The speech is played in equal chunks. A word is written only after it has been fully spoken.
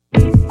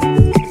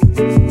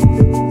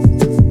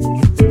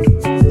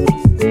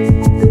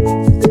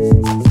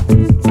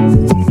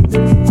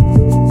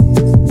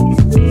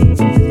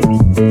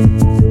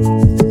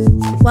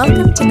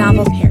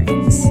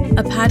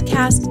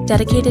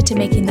dedicated to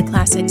making the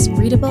classics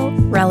readable,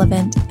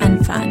 relevant,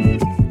 and fun.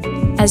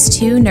 As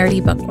two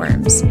nerdy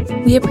bookworms,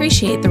 we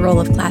appreciate the role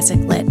of classic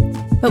lit,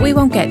 but we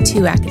won't get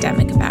too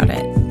academic about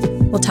it.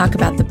 We'll talk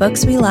about the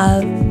books we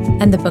love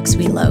and the books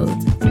we loathe,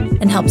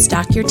 and help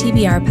stock your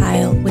TBR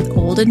pile with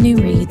old and new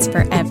reads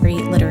for every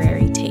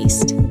literary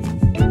taste.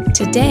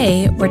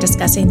 Today, we're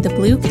discussing The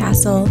Blue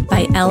Castle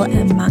by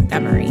L.M.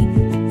 Montgomery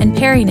and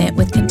pairing it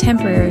with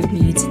contemporary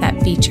reads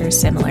that feature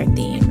similar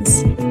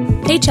themes.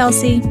 Hey,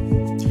 Chelsea.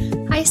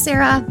 Hi,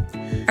 Sarah.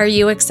 Are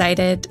you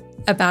excited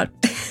about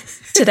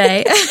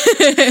today?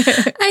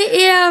 I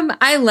am.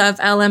 I love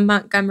L.M.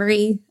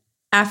 Montgomery.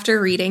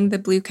 After reading The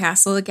Blue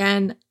Castle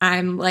again,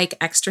 I'm like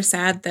extra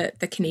sad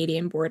that the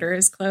Canadian border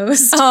is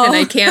closed and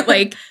I can't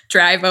like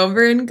drive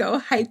over and go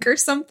hike or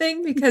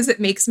something because it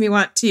makes me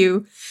want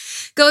to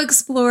go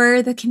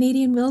explore the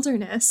Canadian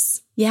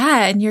wilderness.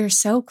 Yeah, and you're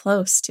so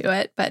close to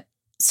it, but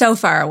so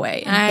far away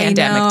in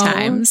pandemic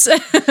times.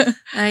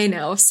 I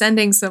know.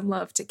 Sending some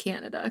love to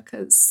Canada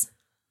because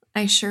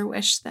I sure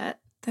wish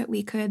that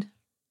we could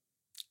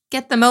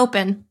get them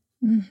open.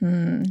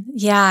 Mm-hmm.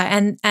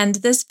 Yeah, and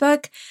this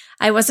book,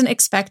 I wasn't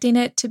expecting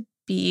it to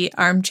be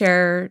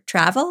armchair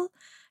travel,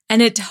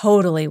 and it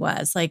totally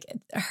was. Like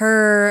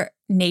her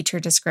nature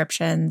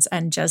descriptions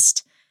and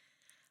just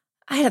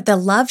the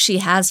love she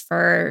has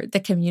for the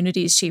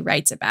communities she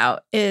writes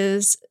about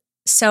is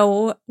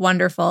so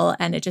wonderful,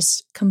 and it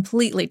just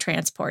completely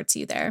transports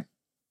you there.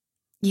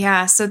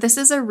 Yeah, so this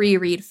is a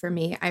reread for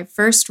me. I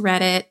first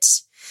read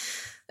it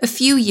a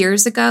few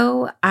years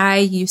ago. I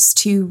used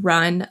to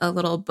run a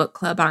little book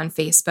club on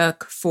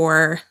Facebook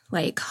for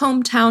like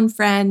hometown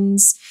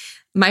friends.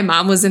 My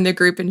mom was in the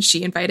group and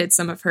she invited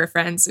some of her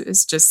friends. It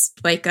was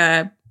just like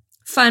a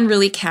fun,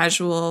 really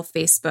casual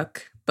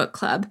Facebook book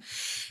club.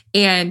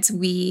 And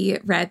we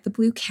read The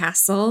Blue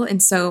Castle.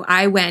 And so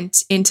I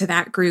went into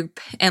that group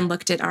and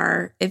looked at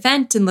our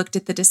event and looked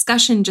at the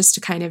discussion just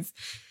to kind of,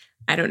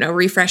 I don't know,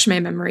 refresh my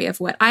memory of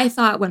what I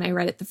thought when I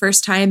read it the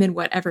first time and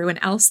what everyone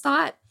else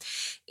thought.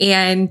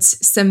 And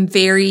some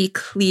very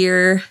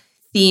clear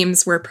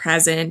themes were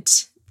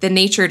present. The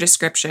nature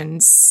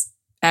descriptions,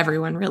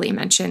 everyone really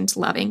mentioned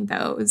loving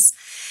those.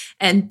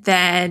 And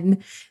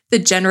then the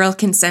general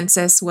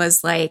consensus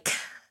was like,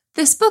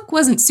 this book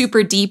wasn't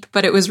super deep,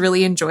 but it was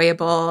really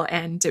enjoyable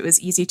and it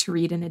was easy to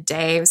read in a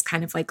day. It was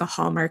kind of like a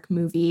Hallmark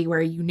movie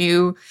where you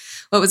knew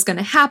what was going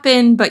to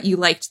happen, but you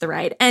liked the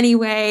ride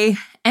anyway.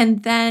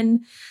 And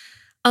then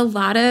a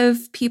lot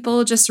of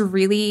people just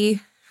really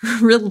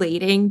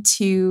relating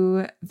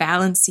to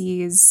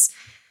Valency's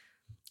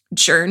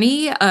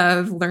journey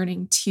of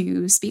learning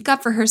to speak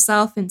up for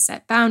herself and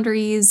set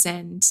boundaries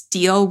and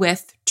deal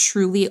with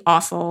truly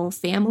awful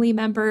family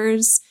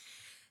members.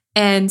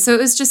 And so it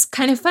was just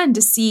kind of fun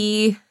to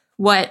see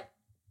what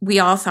we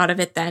all thought of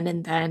it then.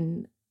 And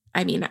then,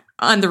 I mean,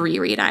 on the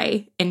reread,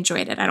 I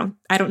enjoyed it. I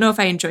don't know if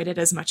I enjoyed it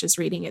as much as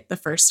reading it the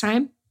first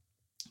time,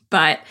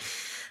 but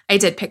I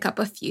did pick up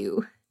a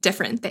few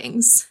different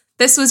things.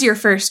 This was your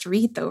first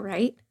read though,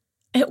 right?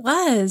 It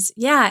was.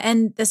 Yeah.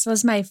 And this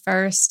was my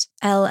first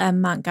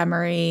L.M.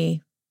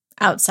 Montgomery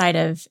outside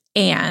of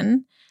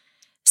Anne.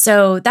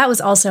 So that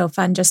was also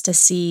fun just to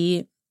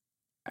see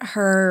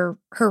her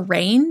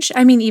range.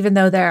 I mean, even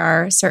though there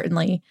are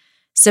certainly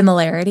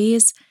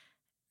similarities,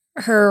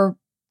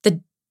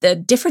 the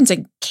difference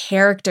in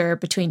character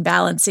between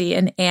Valency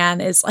and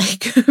Anne is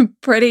like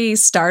pretty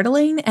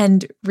startling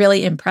and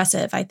really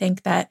impressive. I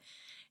think that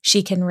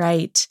she can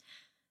write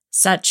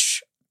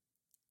such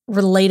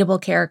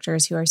relatable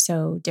characters who are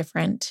so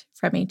different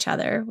from each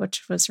other,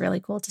 which was really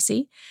cool to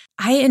see.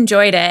 I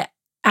enjoyed it.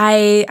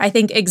 I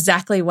think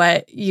exactly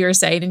what you're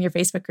saying in your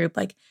Facebook group.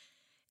 Like,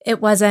 it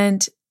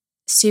wasn't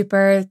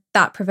super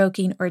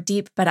thought-provoking or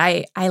deep, but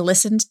I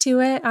listened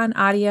to it on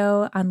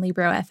audio on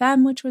Libro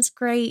FM, which was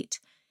great.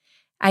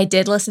 I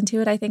did listen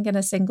to it, I think, in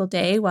a single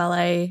day while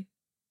I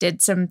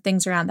did some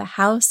things around the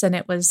house, and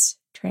it was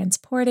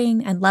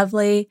transporting and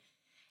lovely.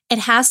 It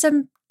has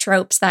some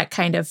tropes that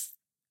kind of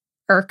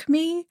irk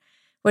me,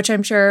 which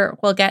I'm sure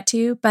we'll get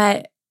to,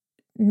 but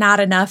not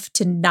enough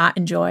to not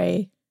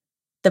enjoy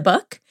the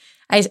book.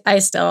 I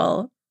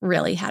still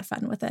really had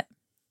fun with it.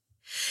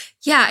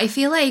 Yeah, I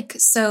feel like,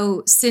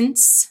 so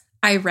since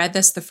I read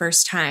this the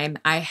first time,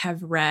 I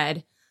have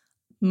read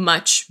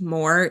much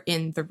more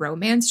in the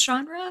romance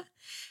genre.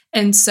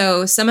 And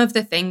so some of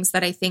the things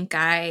that I think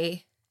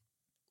I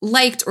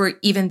liked, or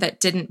even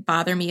that didn't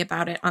bother me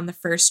about it on the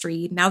first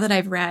read, now that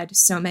I've read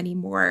so many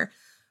more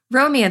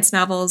romance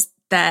novels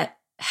that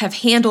have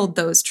handled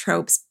those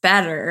tropes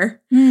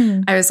better,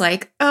 I was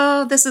like,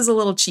 oh, this is a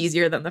little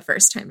cheesier than the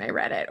first time I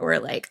read it. Or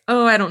like,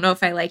 oh, I don't know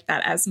if I like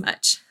that as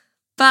much.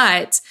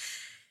 But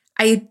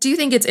I do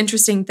think it's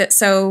interesting that,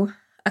 so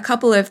a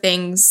couple of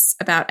things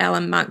about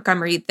L.M.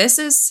 Montgomery. This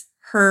is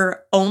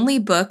her only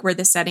book where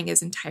the setting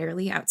is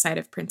entirely outside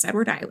of Prince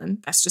Edward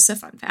Island. That's just a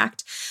fun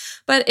fact.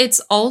 But it's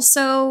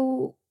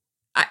also,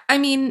 I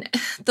mean,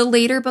 the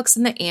later books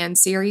in the Anne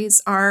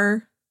series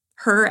are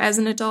her as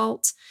an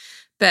adult,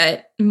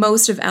 but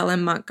most of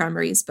L.M.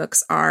 Montgomery's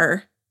books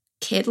are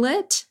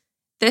kidlit.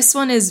 this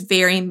one is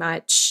very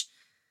much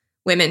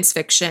women's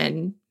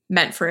fiction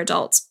meant for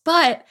adults.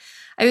 But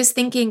I was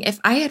thinking if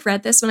I had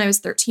read this when I was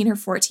 13 or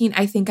 14,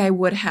 I think I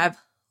would have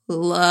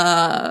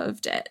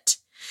loved it.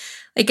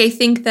 Like, I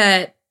think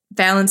that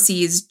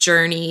Valancy's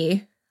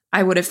journey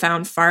I would have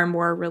found far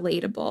more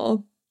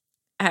relatable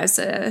as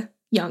a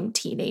young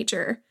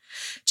teenager.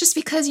 Just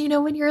because, you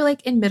know, when you're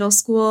like in middle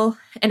school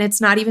and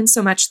it's not even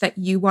so much that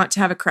you want to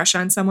have a crush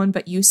on someone,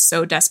 but you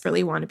so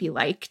desperately want to be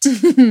liked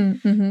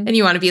and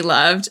you want to be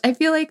loved. I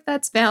feel like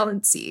that's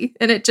Valancy.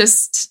 And it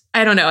just,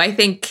 I don't know. I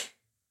think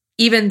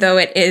even though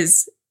it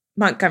is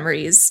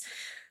Montgomery's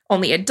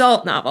only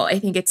adult novel, I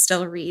think it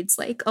still reads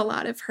like a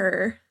lot of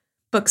her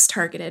books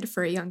targeted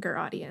for a younger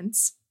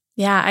audience.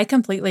 Yeah, I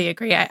completely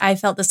agree. I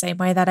felt the same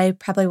way, that I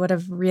probably would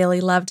have really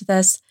loved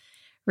this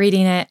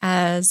reading it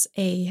as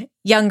a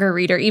younger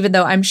reader, even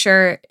though I'm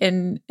sure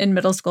in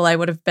middle school I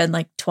would have been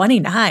like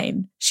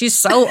 29. She's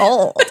so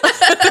old.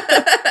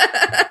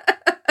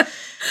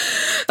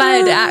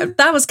 But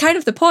that was kind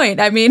of the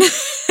point. I mean,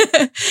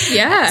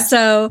 yeah.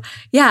 So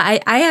yeah,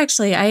 I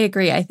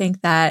agree. I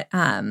think that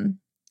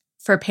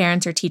for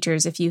parents or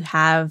teachers, if you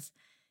have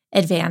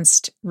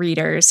advanced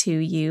readers who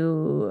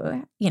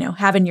you know,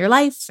 have in your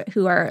life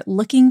who are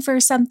looking for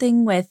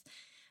something with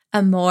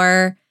a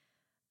more,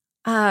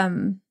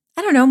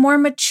 I don't know, more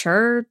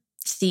mature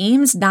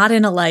themes, not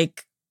in a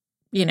like,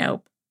 you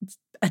know,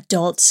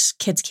 adults,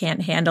 kids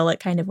can't handle it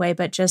kind of way,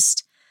 but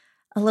just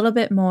a little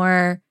bit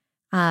more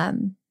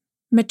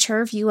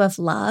mature view of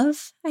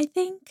love, I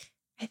think.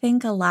 I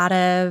think a lot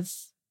of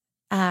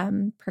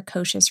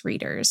precocious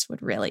readers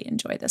would really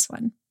enjoy this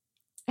one.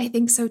 I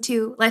think so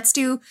too. Let's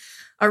do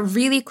a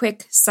really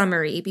quick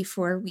summary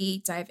before we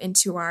dive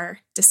into our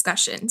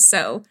discussion.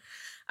 So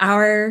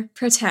our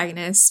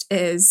protagonist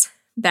is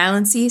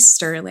Valancy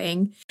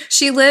Sterling.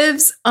 She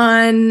lives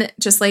on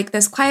just like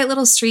this quiet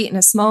little street in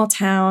a small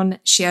town.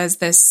 She has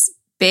this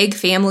big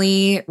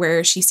family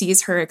where she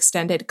sees her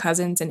extended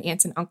cousins and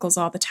aunts and uncles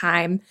all the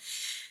time.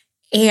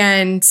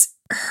 And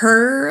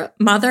her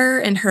mother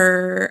and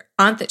her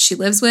aunt that she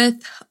lives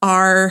with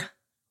are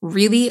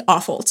really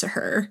awful to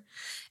her.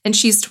 And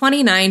she's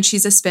 29,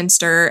 she's a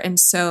spinster, and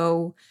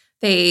so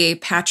they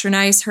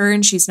patronize her,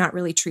 and she's not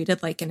really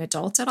treated like an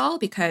adult at all,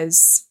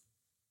 because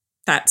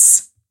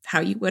that's how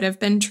you would have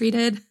been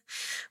treated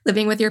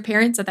living with your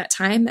parents at that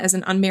time. As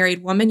an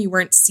unmarried woman, you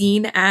weren't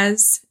seen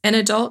as an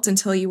adult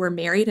until you were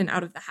married and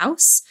out of the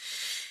house.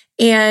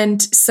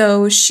 And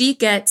so she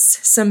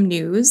gets some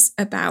news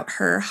about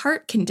her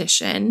heart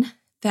condition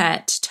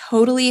that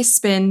totally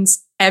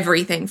spins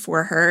everything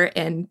for her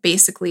and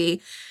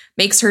basically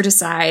makes her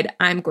decide,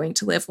 I'm going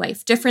to live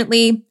life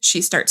differently.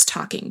 She starts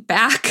talking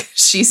back.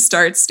 She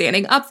starts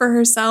standing up for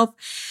herself.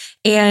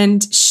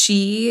 And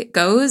she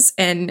goes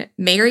and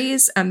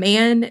marries a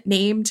man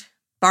named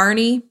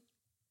Barney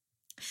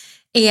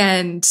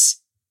and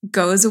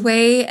goes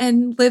away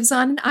and lives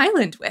on an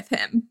island with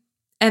him.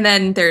 And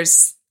then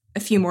there's a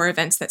few more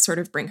events that sort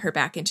of bring her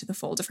back into the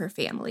fold of her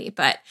family.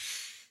 But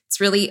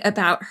it's really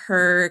about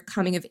her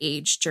coming of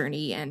age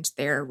journey and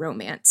their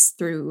romance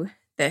through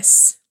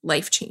this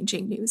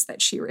life-changing news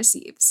that she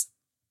receives.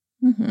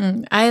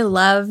 Mm-hmm. I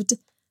loved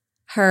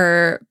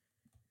her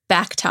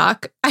back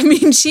talk. I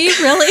mean, she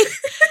really,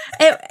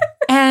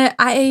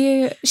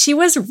 she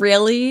was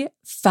really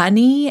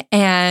funny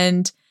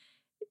and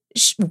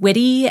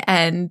witty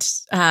and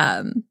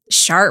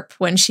sharp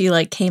when she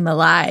like came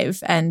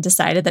alive and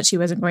decided that she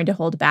wasn't going to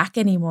hold back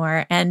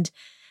anymore. And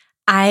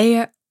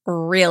I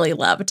really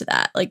loved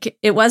that. Like,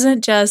 it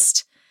wasn't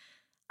just,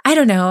 I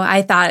don't know,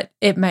 I thought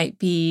it might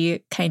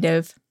be kind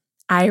of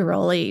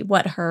eye-rolly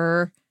what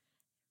her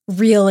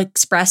real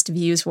expressed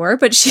views were,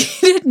 but she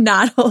did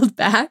not hold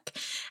back.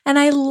 And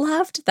I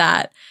loved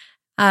that.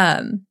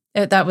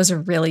 That was a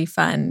really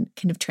fun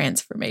kind of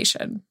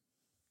transformation.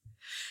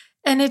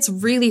 And it's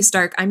really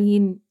stark. I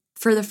mean,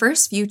 for the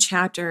first few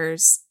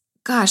chapters,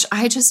 gosh,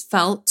 I just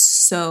felt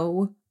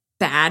so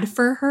bad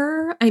for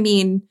her. I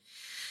mean,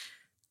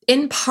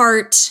 in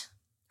part,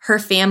 her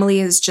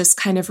family is just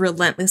kind of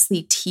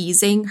relentlessly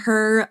teasing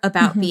her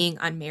about being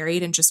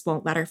unmarried and just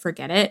won't let her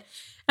forget it.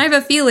 I have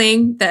a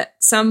feeling that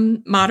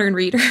some modern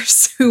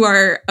readers who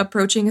are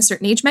approaching a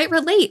certain age might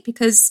relate,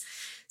 because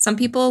some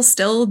people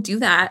still do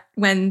that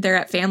when they're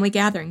at family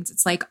gatherings.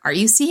 It's like, are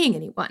you seeing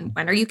anyone?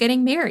 When are you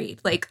getting married?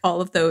 Like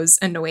all of those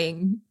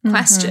annoying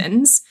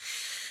questions.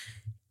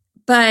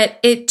 But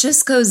it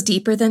just goes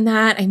deeper than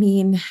that. I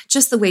mean,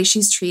 just the way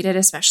she's treated,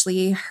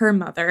 especially her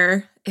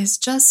mother, is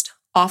just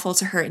awful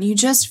to her. And you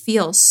just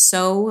feel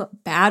so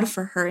bad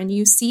for her. And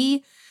you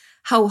see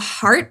how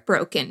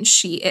heartbroken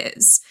she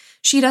is.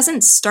 She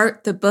doesn't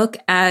start the book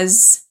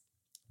as,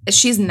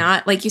 she's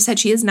not, like you said,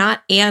 she is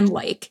not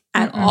Anne-like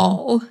at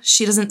all.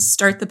 She doesn't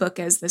start the book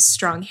as this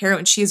strong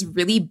heroine. She is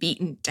really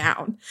beaten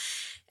down.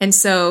 And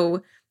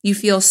so you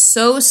feel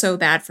so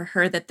bad for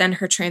her that then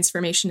her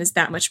transformation is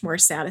that much more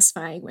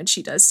satisfying when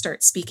she does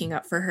start speaking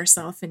up for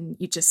herself. And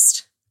you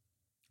just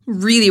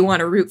really want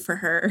to root for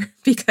her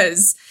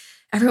because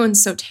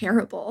everyone's so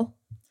terrible.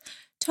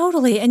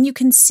 Totally. And you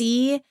can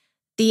see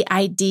the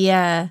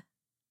idea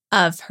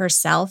of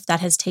herself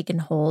that has taken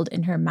hold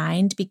in her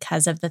mind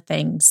because of the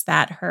things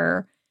that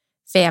her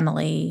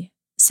family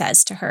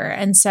says to her.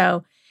 And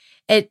so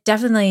it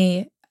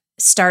definitely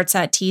starts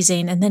at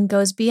teasing and then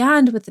goes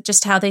beyond with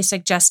just how they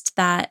suggest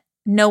that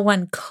no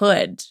one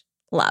could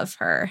love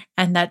her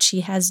and that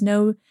she has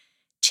no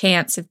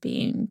chance of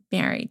being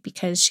married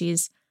because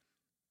she's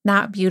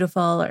not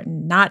beautiful or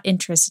not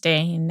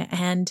interesting.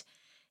 And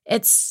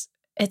it's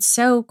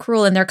so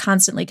cruel. And they're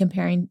constantly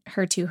comparing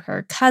her to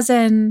her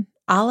cousin,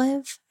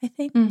 Olive, I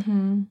think.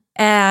 Mm-hmm.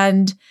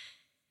 And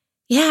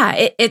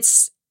yeah,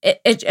 it's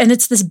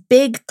this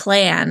big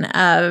clan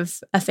of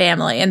a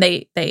family. And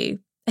I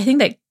think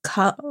they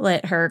call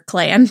it her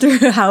clan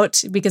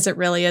throughout because it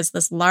really is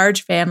this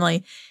large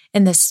family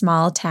in this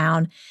small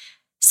town.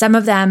 Some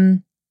of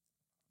them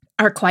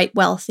are quite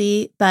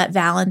wealthy, but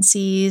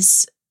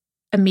Valancy's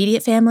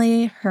immediate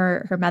family,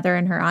 her mother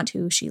and her aunt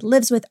who she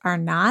lives with, are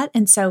not.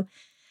 And so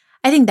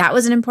I think that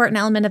was an important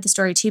element of the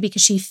story too,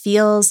 because she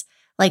feels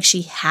like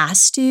she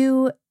has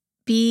to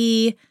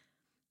be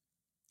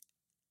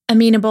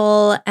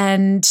amenable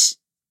and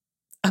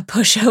a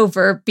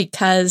pushover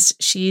because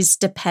she's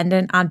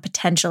dependent on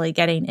potentially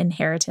getting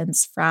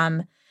inheritance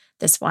from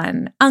this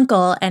one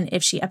uncle. And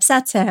if she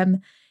upsets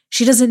him,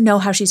 she doesn't know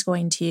how she's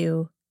going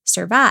to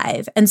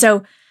survive. And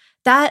so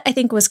that, I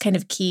think, was kind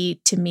of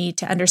key to me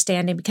to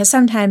understanding, because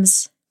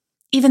sometimes,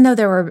 even though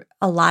there were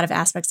a lot of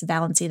aspects of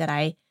Valancy that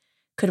I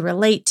could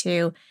relate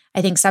to,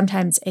 I think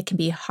sometimes it can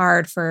be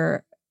hard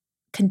for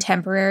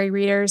contemporary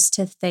readers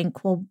to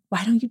think, well,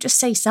 why don't you just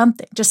say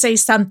something? Just say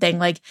something.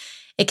 Like,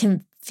 it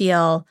can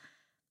feel,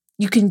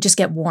 you can just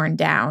get worn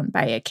down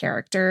by a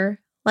character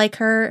like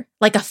her,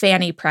 like a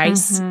Fanny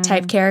Price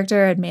type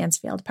character in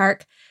Mansfield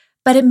Park.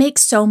 But it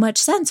makes so much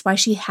sense why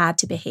she had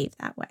to behave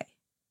that way.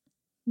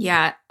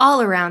 Yeah,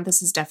 all around,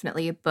 this is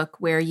definitely a book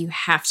where you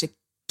have to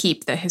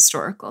keep the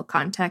historical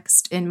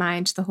context in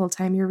mind the whole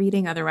time you're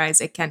reading. Otherwise,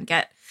 it can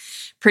get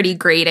pretty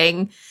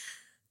grating.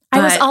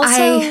 I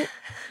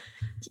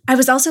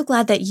was also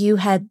glad that you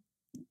had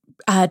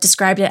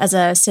described it as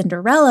a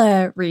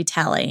Cinderella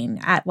retelling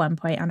at one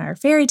point on our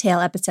fairy tale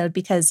episode,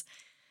 because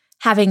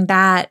having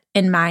that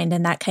in mind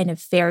and that kind of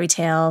fairy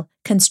tale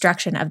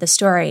construction of the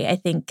story, I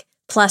think,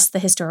 plus the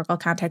historical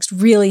context,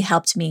 really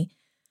helped me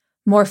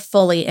more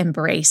fully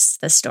embrace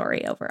the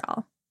story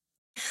overall.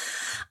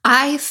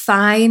 I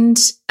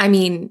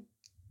mean,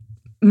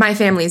 my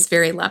family is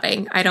very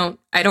loving. I don't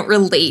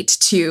relate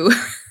to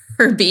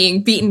her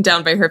being beaten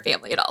down by her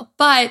family at all.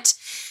 But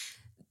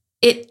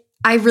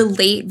I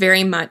relate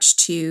very much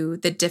to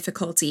the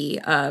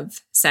difficulty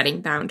of setting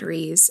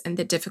boundaries and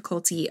the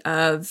difficulty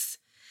of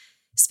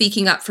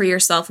speaking up for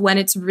yourself when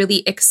it's really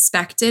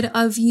expected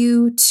of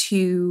you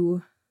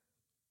to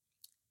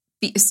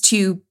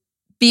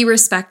be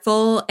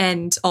respectful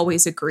and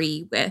always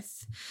agree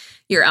with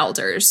your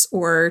elders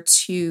or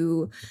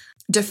to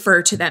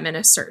defer to them in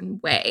a certain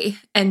way.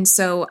 And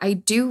so I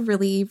do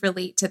really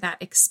relate to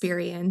that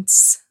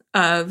experience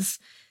of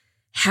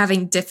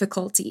having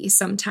difficulty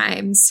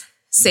sometimes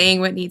saying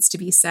what needs to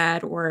be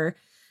said or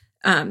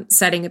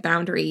setting a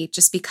boundary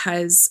just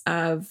because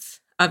of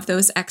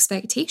those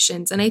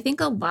expectations. And I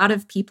think a lot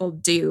of people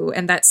do.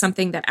 And that's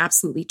something that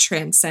absolutely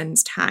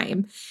transcends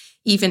time,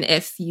 even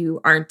if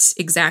you aren't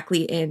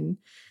exactly in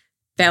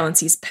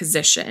Valancy's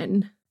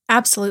position.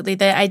 Absolutely.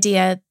 The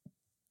idea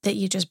that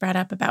you just brought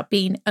up about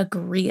being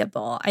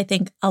agreeable, I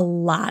think a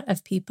lot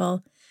of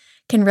people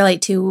can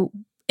relate to.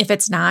 If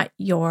it's not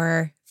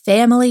your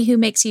family who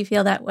makes you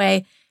feel that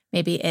way,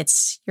 maybe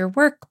it's your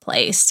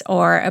workplace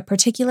or a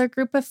particular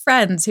group of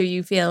friends who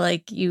you feel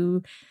like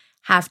you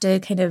have to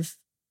kind of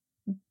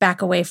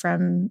back away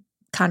from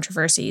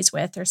controversies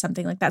with or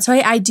something like that. So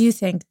I do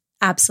think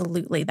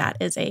absolutely that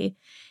is a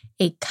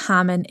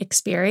common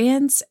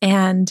experience.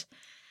 And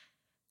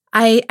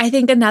I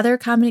think another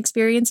common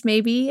experience,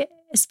 maybe,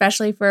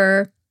 especially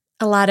for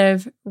a lot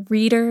of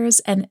readers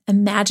and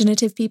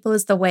imaginative people,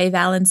 is the way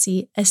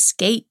Valancy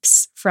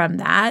escapes from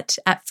that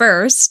at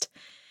first,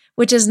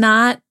 which is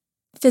not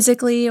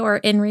physically or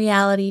in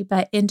reality,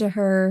 but into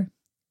her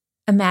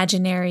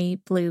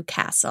imaginary blue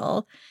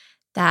castle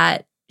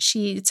that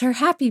it's her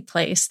happy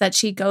place that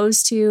she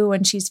goes to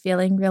when she's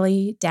feeling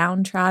really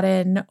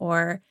downtrodden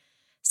or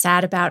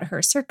sad about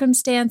her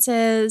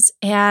circumstances.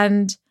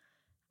 And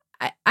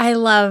I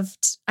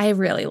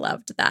really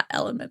loved that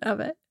element of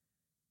it.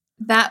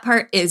 That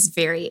part is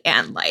very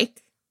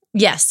Anne-like.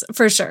 Yes,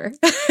 for sure.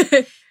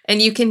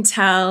 And you can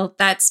tell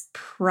that's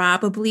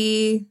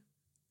probably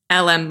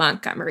L.M.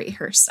 Montgomery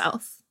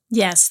herself.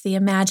 Yes, the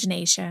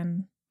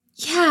imagination.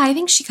 Yeah, I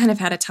think she kind of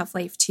had a tough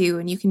life too.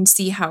 And you can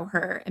see how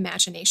her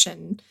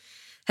imagination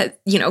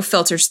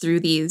filters through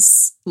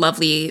these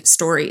lovely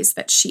stories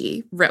that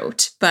she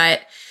wrote.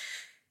 But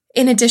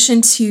in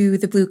addition to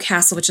the Blue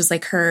Castle, which is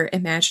like her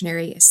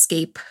imaginary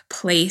escape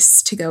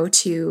place to go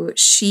to,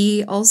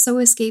 she also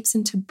escapes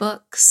into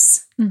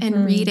books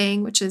and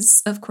reading, which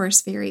is, of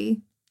course,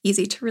 very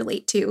easy to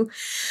relate to.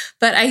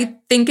 But I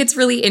think it's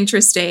really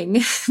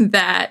interesting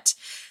that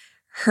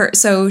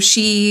so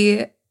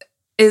she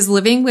is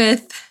living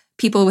with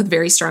people with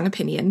very strong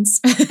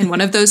opinions. And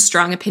one of those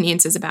strong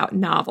opinions is about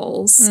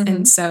novels.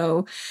 And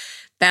so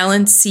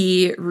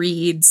Valancy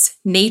reads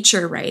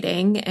nature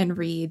writing and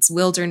reads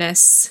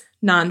wilderness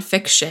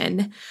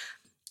nonfiction,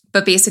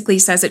 but basically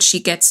says that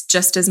she gets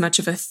just as much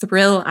of a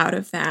thrill out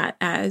of that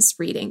as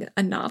reading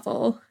a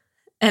novel.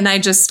 And I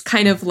just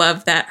kind of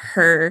love that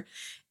her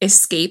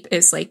escape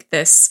is like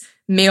this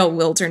male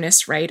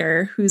wilderness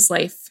writer whose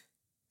life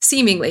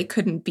seemingly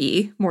couldn't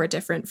be more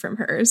different from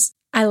hers.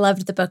 I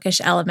loved the bookish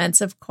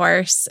elements, of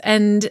course.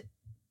 And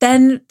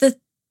then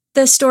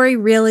the story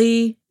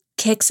really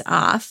kicks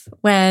off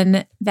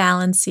when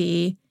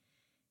Valancy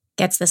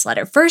gets this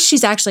letter. First,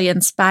 she's actually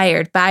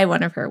inspired by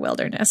one of her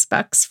wilderness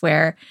books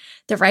where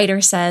the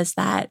writer says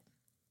that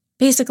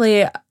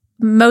basically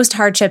most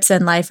hardships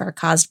in life are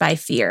caused by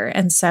fear.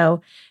 And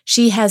so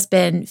she has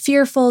been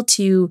fearful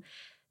to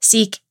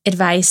seek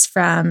advice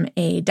from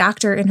a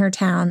doctor in her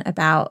town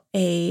about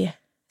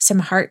some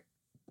heart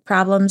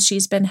problems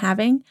she's been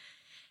having.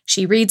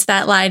 She reads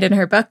that line in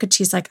her book and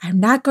she's like, I'm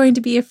not going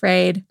to be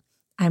afraid.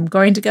 I'm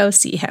going to go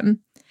see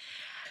him.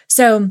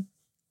 So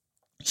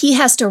he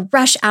has to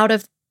rush out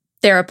of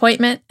their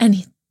appointment,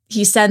 and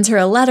he sends her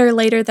a letter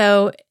later,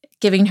 though,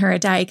 giving her a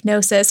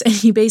diagnosis. And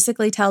he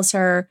basically tells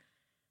her,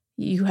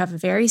 you have a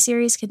very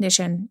serious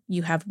condition.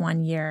 You have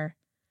 1 year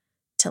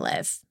to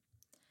live.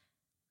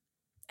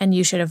 And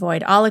you should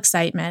avoid all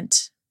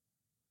excitement.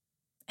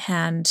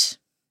 And,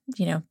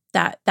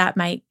 that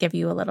might give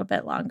you a little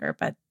bit longer,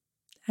 but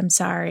I'm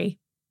sorry.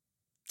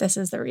 This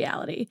is the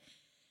reality.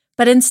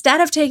 But instead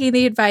of taking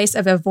the advice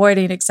of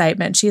avoiding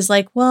excitement, she's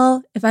like,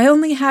 well, if I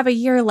only have a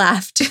year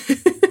left,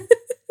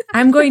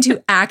 I'm going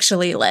to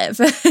actually live.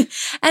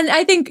 And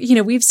I think,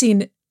 we've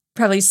seen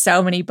probably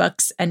so many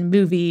books and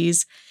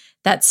movies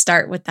that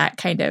start with that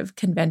kind of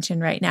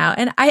convention right now.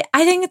 And I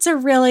think it's a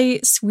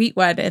really sweet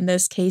one in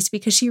this case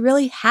because she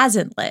really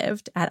hasn't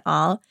lived at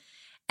all.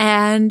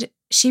 And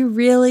she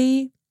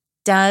really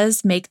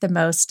does make the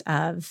most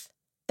of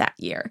that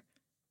year.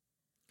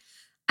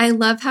 I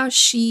love how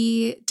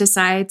she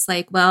decides,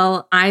 like,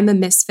 well, I'm a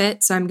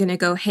misfit, so I'm going to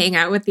go hang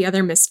out with the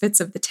other misfits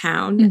of the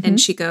town. And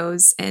she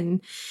goes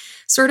and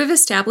sort of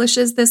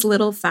establishes this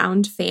little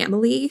found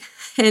family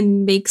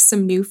and makes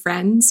some new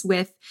friends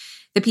with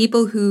the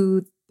people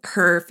who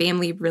her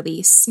family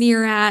really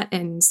sneer at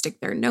and stick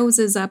their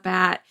noses up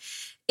at,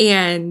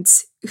 and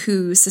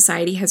who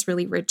society has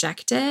really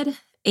rejected.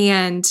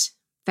 And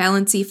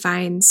Valancy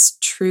finds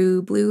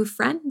true blue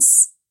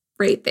friends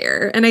right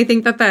there. And I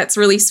think that that's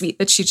really sweet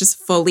that she just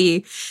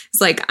fully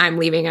is like, I'm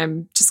leaving.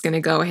 I'm just going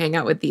to go hang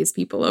out with these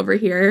people over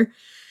here.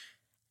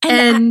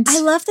 And I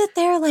love that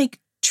they're like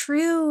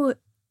true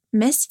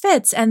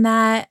misfits and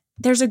that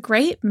there's a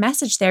great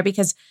message there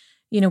because,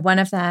 one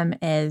of them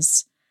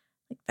is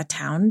like the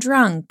town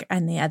drunk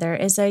and the other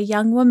is a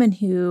young woman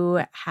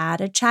who had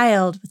a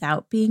child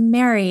without being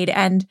married.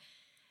 And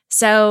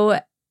so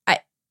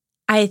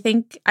I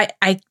think,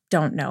 I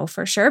don't know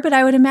for sure, but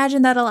I would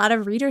imagine that a lot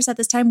of readers at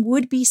this time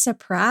would be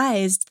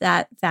surprised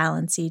that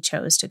Valancy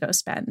chose to go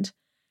spend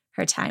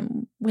her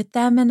time with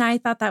them. And I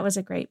thought that was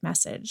a great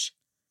message.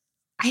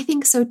 I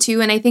think so too.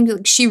 And I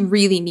think she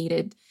really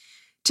needed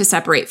to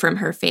separate from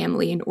her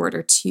family in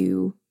order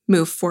to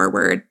move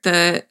forward.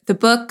 The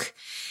book,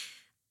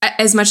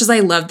 as much as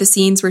I love the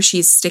scenes where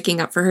she's sticking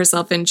up for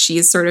herself and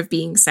she's sort of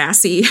being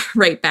sassy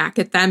right back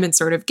at them and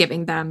sort of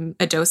giving them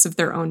a dose of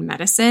their own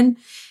medicine,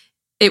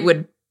 it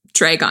would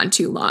drag on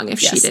too long if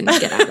she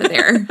didn't get out of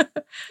there.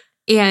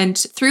 And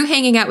through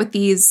hanging out with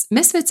these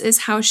misfits is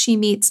how she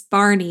meets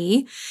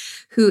Barney,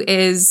 who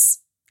is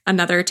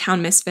another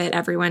town misfit.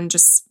 Everyone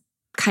just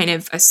kind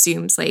of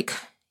assumes like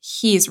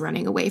he's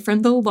running away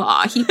from the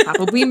law. He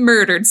probably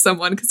murdered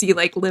someone because he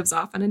like lives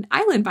off on an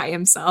island by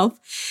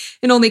himself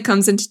and only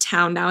comes into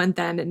town now and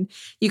then. And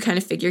you kind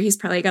of figure he's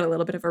probably got a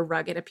little bit of a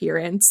rugged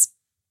appearance.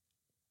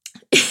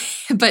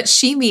 But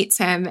she meets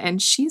him and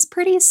she's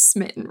pretty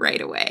smitten right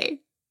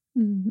away.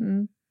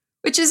 Mm-hmm.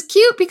 Which is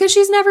cute because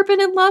she's never been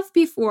in love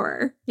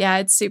before. Yeah,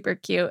 it's super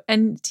cute.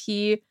 And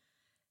he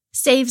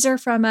saves her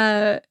from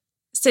a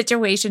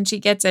situation she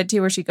gets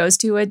into where she goes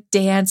to a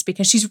dance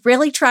because she's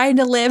really trying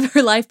to live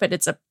her life, but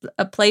it's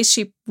a place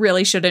she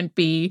really shouldn't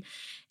be.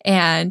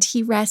 And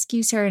he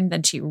rescues her and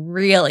then she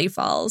really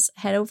falls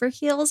head over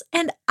heels.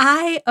 And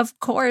I, of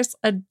course,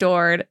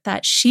 adored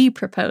that she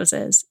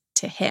proposes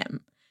to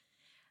him,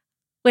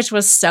 which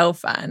was so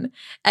fun.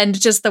 And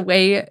just the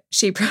way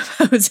she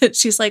proposes,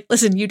 she's like,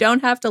 listen, you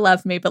don't have to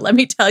love me, but let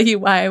me tell you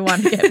why I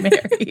want to get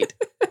married.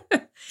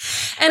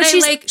 And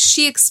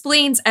she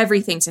explains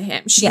everything to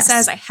him. She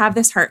says, I have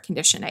this heart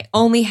condition. I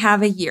only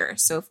have a year.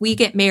 So if we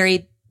get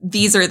married,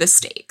 these are the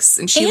stakes.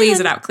 And she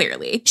lays it out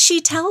clearly. She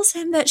tells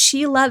him that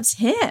she loves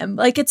him.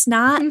 Like, it's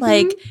not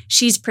like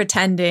she's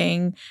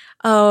pretending,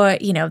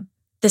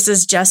 this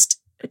is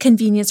just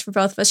convenience for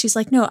both of us. She's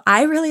like, no,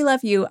 I really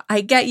love you. I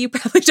get you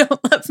probably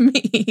don't love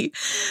me,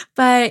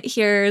 but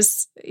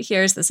here's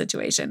the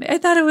situation. I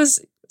thought it was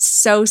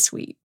so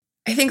sweet.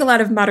 I think a lot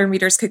of modern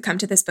readers could come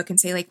to this book and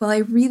say like, well, I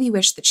really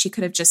wish that she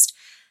could have just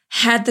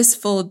had this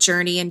full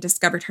journey and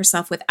discovered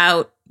herself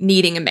without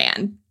needing a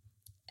man.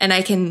 And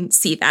I can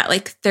see that.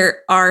 Like,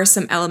 there are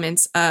some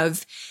elements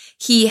of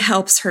he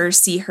helps her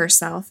see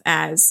herself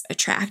as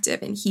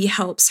attractive, and he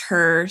helps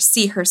her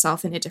see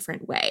herself in a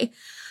different way.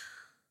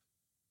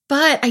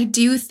 But I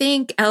do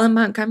think Ellen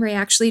Montgomery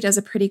actually does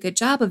a pretty good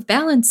job of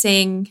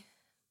balancing,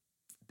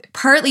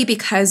 partly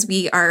because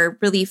we are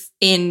really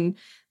in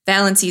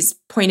Valancy's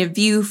point of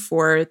view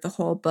for the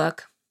whole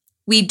book.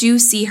 We do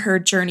see her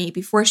journey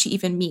before she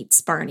even meets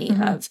Barney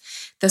of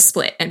the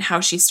split and how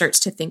she starts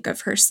to think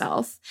of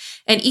herself.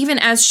 And even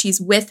as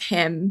she's with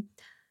him,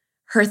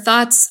 her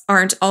thoughts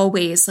aren't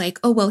always like,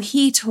 oh, well,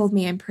 he told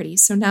me I'm pretty,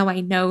 so now I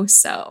know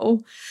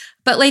so.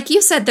 But like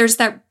you said, there's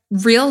that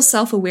real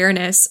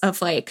self-awareness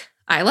of like,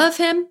 I love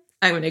him.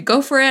 I'm going to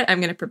go for it. I'm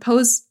going to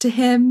propose to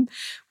him.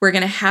 We're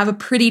going to have a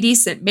pretty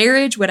decent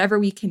marriage, whatever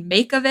we can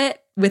make of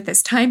it with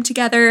this time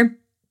together.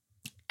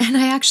 And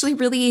I actually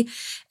really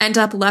end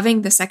up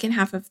loving the second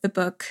half of the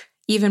book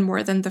even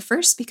more than the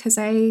first because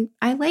I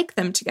like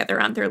them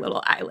together on their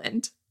little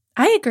island.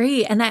 I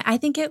agree. And I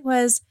think it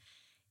was,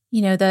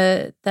 you know,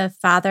 the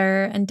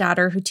father and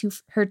daughter,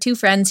 her two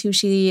friends who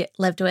she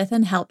lived with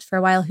and helped for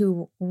a while,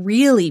 who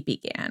really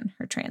began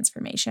her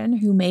transformation,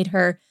 who made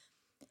her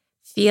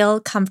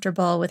feel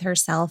comfortable with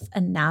herself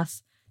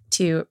enough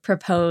to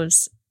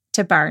propose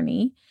to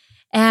Barney.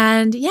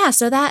 And yeah,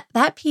 so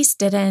that piece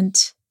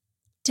didn't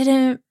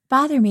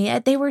bother me.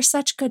 They were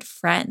such good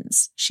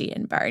friends, she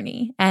and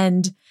Barney.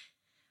 And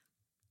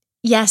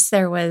yes,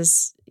 there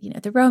was, you know,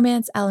 the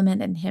romance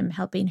element and him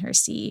helping her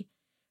see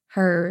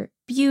her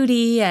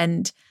beauty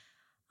and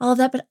all of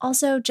that, but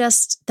also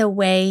just the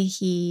way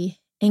he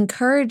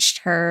encouraged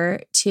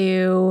her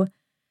to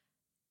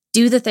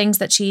do the things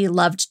that she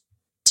loved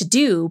to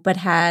do, but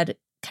had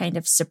kind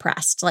of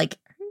suppressed, like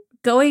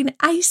going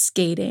ice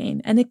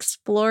skating and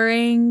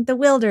exploring the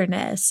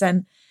wilderness.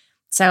 And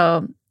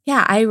so,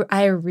 yeah,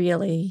 I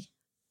really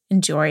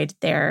enjoyed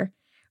their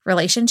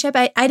relationship.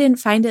 I didn't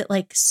find it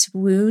like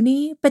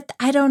swoony, but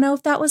I don't know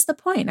if that was the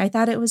point. I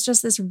thought it was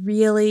just this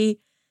really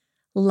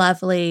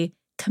lovely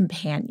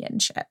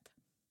companionship.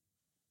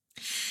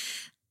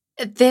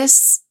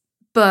 This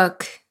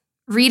book,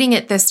 reading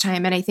it this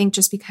time, and I think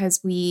just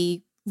because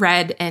we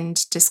read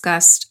and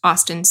discussed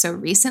Austen so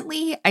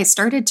recently, I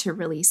started to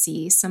really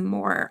see some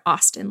more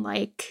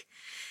Austen-like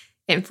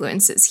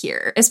influences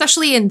here,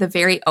 especially in the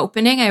very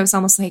opening. I was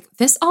almost like,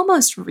 this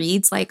almost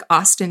reads like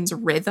Austen's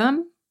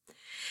rhythm,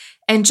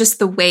 and just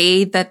the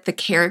way that the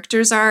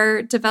characters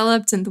are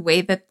developed and the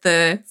way that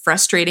the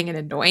frustrating and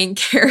annoying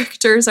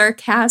characters are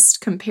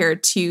cast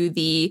compared to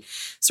the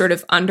sort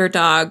of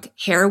underdog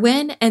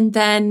heroine. And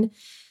then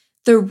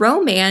the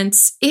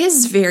romance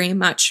is very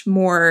much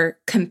more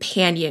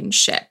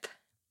companionship.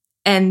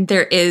 And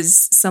there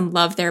is some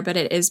love there, but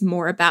it is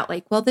more about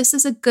like, well, this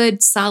is a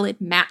good,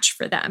 solid match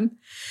for them.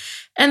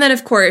 And then,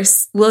 of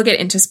course, we'll get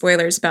into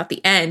spoilers about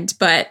the end,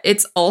 but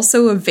it's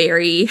also a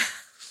very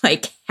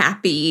like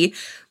happy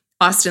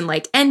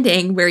Austen-like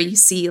ending where you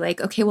see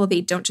like, okay, well, they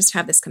don't just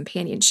have this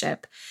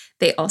companionship.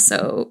 They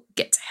also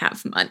get to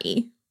have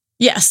money.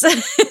 Yes.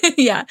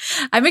 Yeah.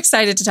 I'm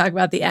excited to talk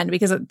about the end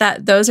because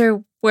those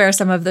are where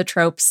some of the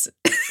tropes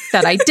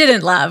that I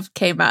didn't love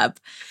came up.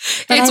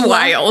 But it's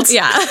wild.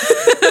 Yeah.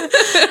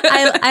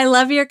 I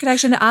love your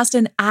connection to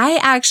Austen. I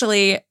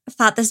actually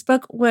thought this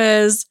book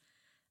was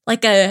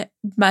like a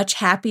much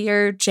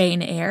happier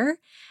Jane Eyre.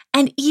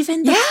 And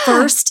even the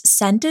first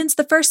sentence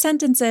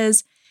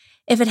is,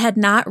 if it had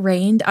not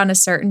rained on a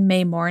certain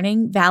May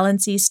morning,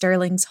 Valancy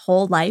Sterling's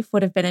whole life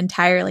would have been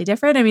entirely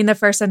different. I mean, the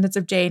first sentence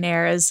of Jane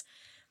Eyre is,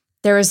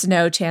 there was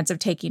no chance of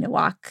taking a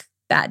walk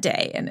that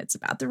day, and it's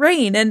about the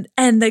rain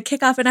and the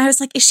kickoff. And I was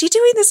like, is she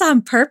doing this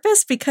on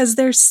purpose? Because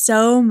there's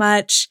so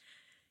much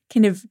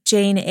kind of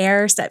Jane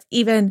Eyre stuff.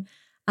 Even,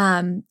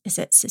 is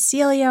it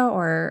Cecilia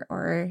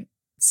or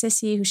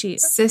Sissy,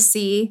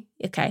 Sissy.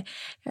 Okay.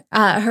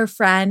 Her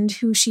friend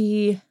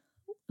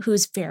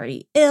who's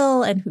very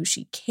ill and who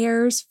she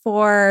cares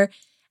for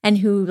and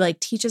who like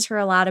teaches her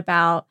a lot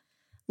about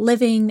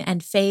living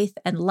and faith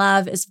and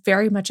love is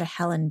very much a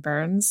Helen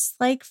Burns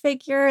like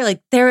figure.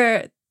 Like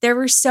there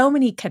were so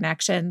many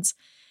connections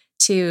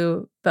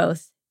to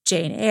both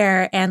Jane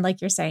Eyre and, like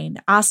you're saying,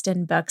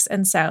 Austen books.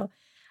 And so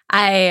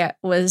I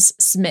was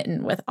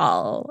smitten with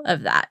all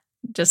of that,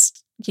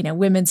 just, you know,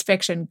 women's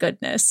fiction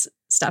goodness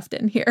stuffed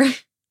in here.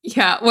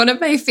 Yeah, one of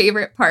my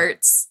favorite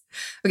parts.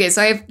 Okay,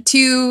 so I have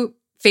two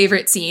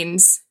favorite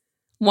scenes.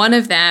 One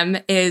of them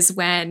is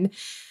when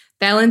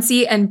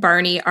Valancy and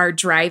Barney are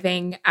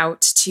driving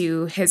out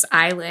to his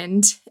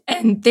island,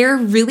 and they're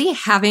really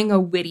having a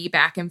witty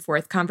back and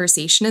forth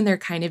conversation, and they're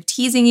kind of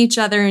teasing each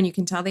other, and you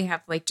can tell they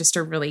have like just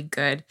a really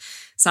good,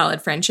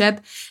 solid friendship.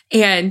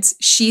 And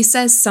she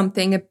says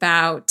something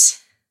about,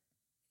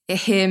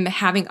 him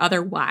having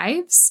other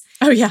wives.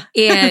 Oh, yeah.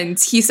 And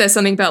he says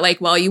something about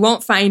like, well, you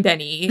won't find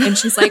any. And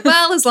she's like,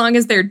 well, as long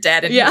as they're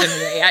dead and hidden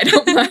away, I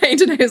don't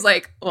mind. And I was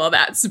like, well,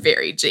 that's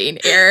very Jane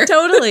Eyre.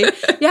 Totally.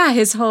 Yeah.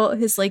 His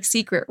like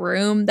secret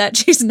room that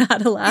she's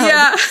not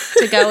allowed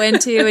to go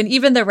into. And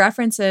even the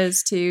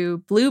references to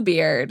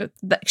Bluebeard,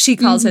 that she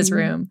calls his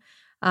room,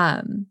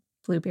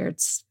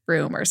 Bluebeard's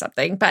room or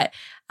something. But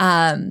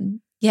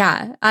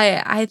yeah,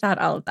 I thought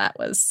all of that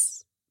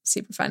was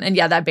super fun. And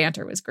yeah, that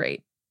banter was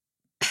great.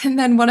 And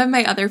then one of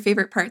my other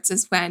favorite parts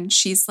is when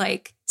she's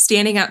like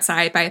standing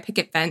outside by a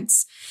picket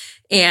fence.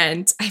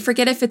 And I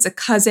forget if it's a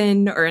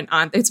cousin or an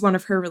aunt. It's one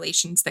of her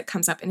relations that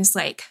comes up and is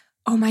like,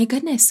 oh my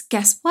goodness,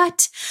 guess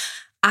what?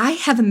 I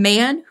have a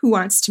man who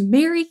wants to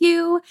marry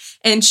you.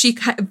 And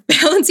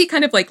Valancy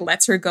kind of like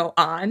lets her go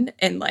on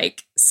and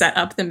like set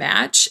up the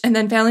match. And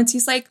then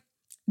Valancy's like,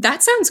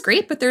 that sounds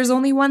great, but there's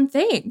only one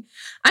thing.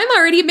 I'm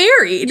already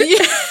married.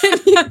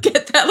 And you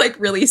get that like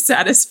really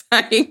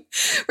satisfying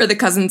where the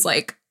cousin's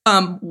like,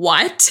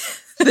 what?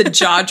 The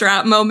jaw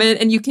drop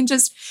moment. And you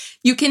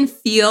can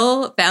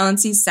feel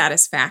Valancy's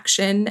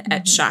satisfaction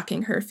at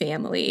shocking her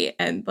family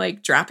and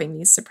like dropping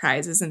these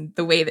surprises, and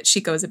the way that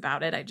she goes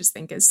about it, I just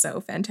think is so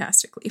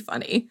fantastically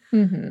funny.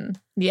 Mm-hmm.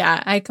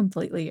 Yeah, I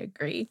completely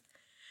agree.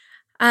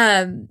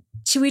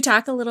 Should we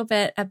talk a little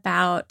bit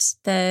about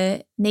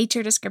the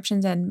nature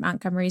descriptions and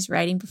Montgomery's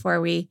writing before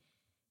we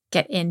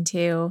get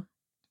into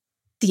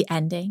the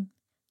ending?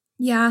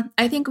 Yeah,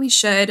 I think we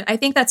should. I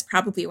think that's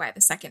probably why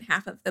the second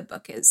half of the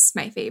book is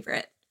my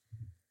favorite.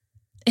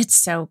 It's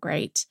so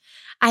great.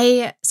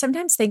 I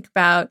sometimes think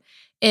about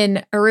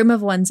in A Room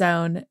of One's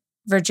Own,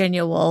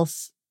 Virginia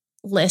Woolf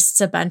lists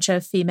a bunch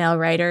of female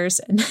writers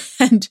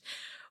and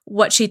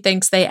what she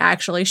thinks they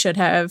actually should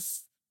have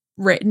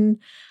written.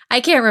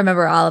 I can't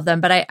remember all of them,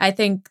 but I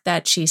think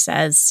that she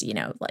says,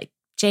 like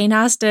Jane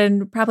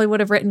Austen probably would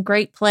have written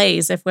great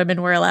plays if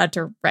women were allowed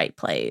to write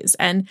plays.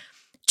 And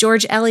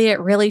George Eliot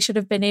really should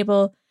have been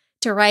able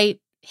to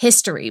write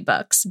history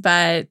books,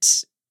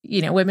 but,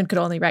 women could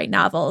only write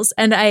novels.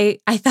 And I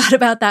thought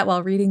about that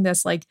while reading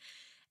this, like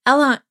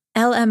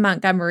L.M.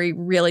 Montgomery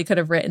really could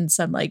have written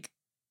some like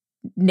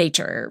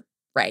nature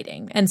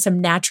writing and some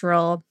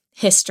natural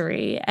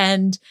history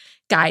and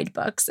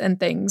guidebooks and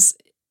things.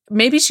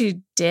 Maybe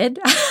she did.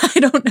 I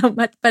don't know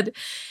much, but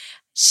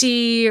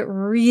she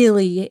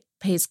really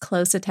pays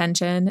close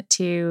attention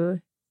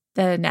to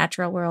the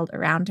natural world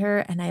around her.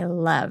 And I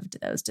loved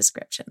those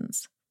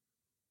descriptions.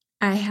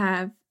 I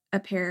have a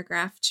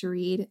paragraph to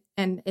read,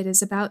 and it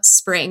is about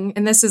spring.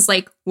 And this is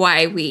like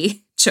why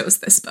we chose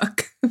this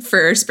book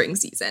for spring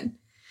season.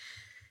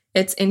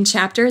 It's in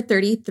chapter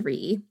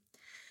 33.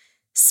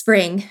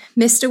 Spring,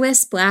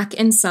 mischievous, black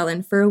and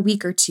sullen for a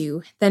week or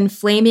two, then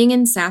flaming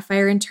in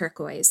sapphire and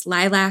turquoise,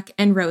 lilac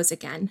and rose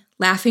again,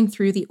 laughing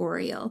through the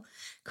oriel,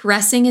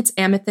 caressing its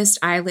amethyst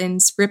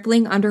islands,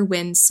 rippling under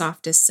winds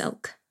soft as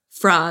silk.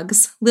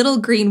 Frogs, little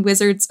green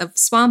wizards of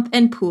swamp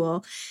and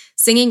pool,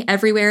 singing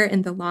everywhere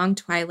in the long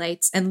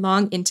twilights and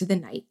long into the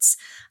nights.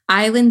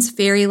 Islands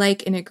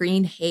fairy-like in a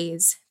green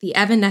haze, the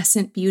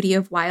evanescent beauty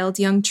of wild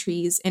young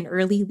trees in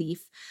early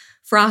leaf,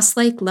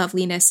 frost-like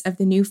loveliness of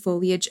the new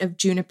foliage of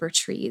juniper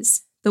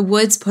trees, the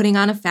woods putting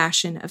on a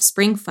fashion of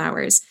spring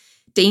flowers,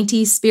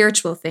 dainty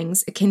spiritual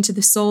things akin to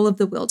the soul of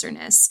the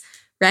wilderness,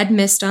 red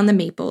mist on the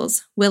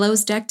maples,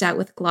 willows decked out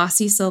with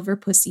glossy silver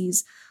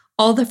pussies,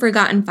 all the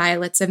forgotten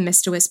violets of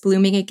mischievous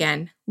blooming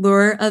again,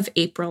 lure of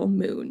April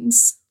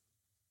moons.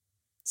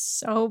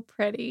 So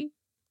pretty.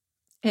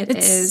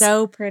 It's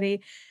so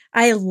pretty.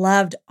 I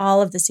loved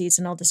all of the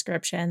seasonal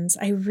descriptions.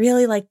 I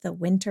really liked the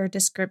winter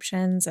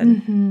descriptions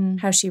and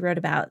how she wrote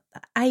about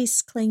the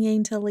ice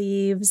clinging to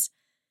leaves.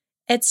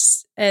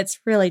 It's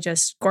really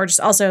just gorgeous.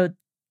 Also,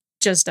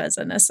 just as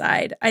an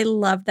aside, I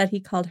love that he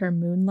called her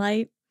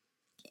Moonlight.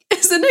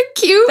 Isn't it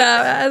cute?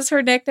 As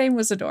her nickname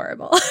was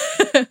adorable.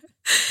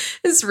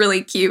 It's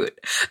really cute.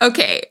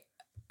 Okay.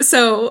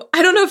 So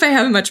I don't know if I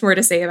have much more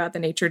to say about the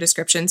nature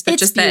descriptions, but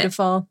it's just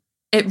beautiful.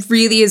 It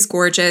really is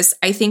gorgeous.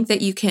 I think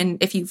that you can,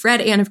 if you've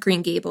read Anne of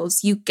Green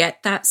Gables, you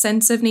get that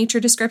sense of nature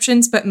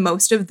descriptions, but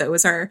most of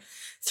those are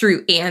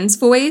through Anne's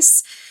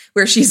voice,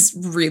 where she's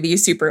really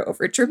super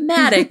over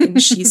dramatic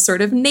and she's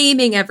sort of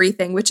naming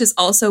everything, which is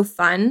also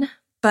fun.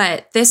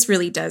 But this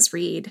really does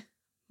read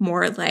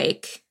more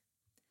like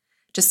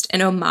just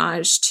an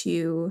homage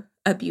to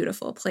a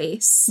beautiful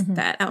place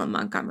that L.M.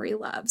 Montgomery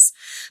loves.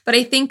 But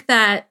I think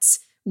that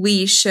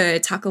we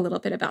should talk a little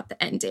bit about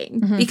the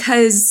ending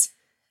because,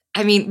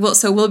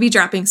 we'll be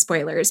dropping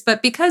spoilers,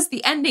 but because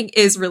the ending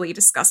is really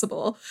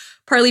discussable,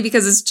 partly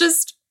because it's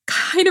just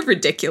kind of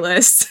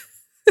ridiculous,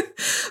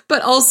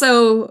 but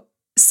also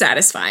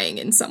satisfying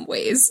in some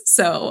ways.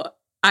 So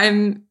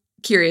I'm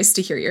curious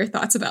to hear your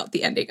thoughts about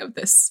the ending of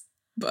this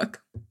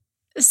book.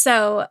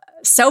 So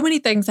many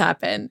things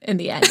happen in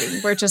the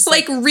ending. We're just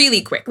like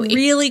really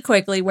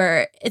quickly,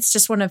 where it's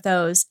just one of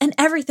those, and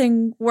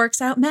everything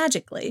works out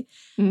magically.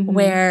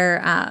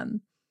 Where,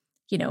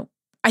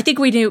 I think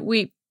we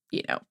knew,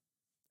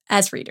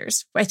 as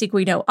readers, I think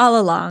we know all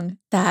along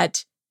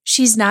that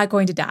she's not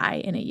going to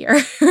die in a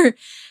year.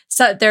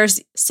 So there's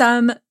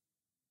some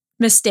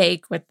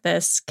mistake with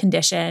this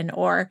condition,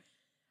 or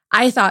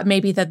I thought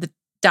maybe that the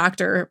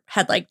doctor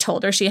had like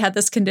told her she had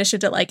this condition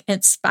to like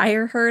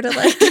inspire her to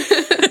like,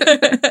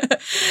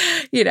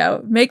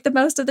 make the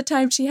most of the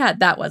time she had.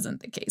 That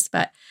wasn't the case.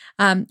 But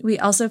we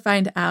also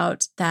find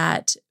out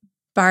that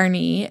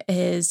Barney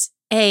is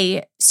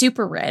A,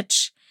 super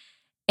rich,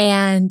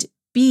 and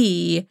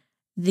B,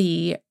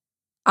 the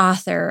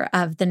author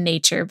of the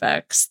nature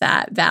books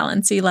that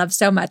Valancy loves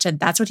so much. And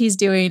that's what he's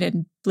doing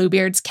in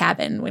Bluebeard's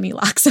cabin when he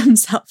locks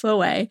himself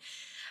away.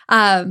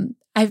 I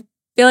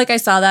feel like I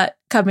saw that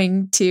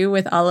coming too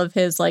with all of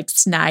his like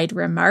snide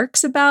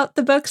remarks about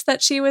the books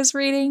that she was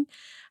reading.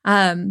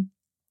 I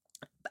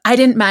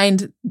didn't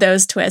mind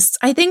those twists.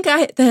 I think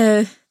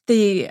the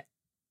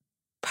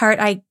part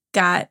I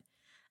got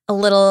a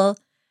little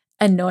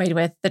annoyed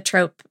with, the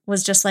trope,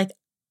 was just like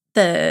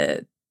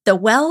the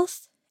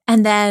wealth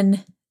and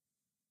then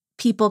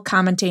people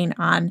commenting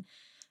on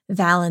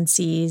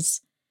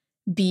Valancy's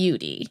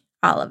beauty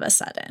all of a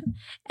sudden.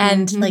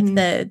 And like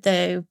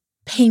the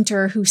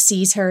painter who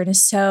sees her and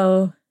is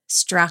so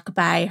struck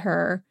by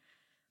her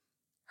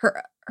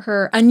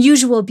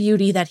unusual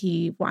beauty that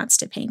he wants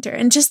to paint her.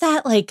 And just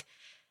that like,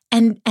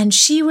 and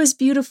she was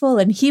beautiful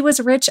and he was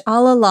rich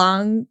all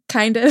along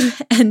kind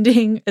of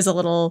ending is a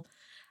little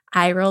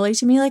eye-rolly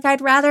to me. Like,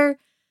 I'd rather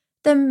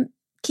them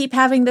keep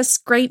having this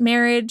great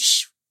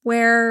marriage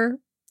where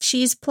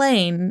she's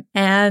plain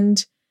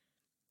and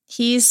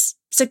he's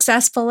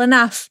successful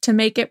enough to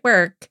make it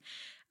work.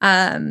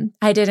 I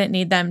didn't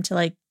need them to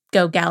like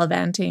go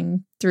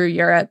gallivanting through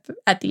Europe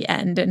at the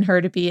end and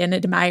her to be an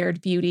admired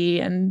beauty.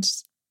 And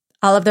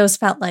all of those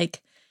felt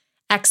like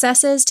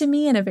excesses to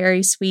me in a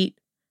very sweet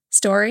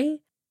story.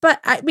 But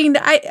I mean,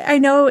 I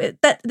know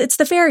that it's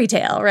the fairy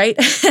tale, right?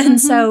 And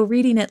so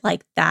reading it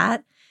like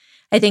that,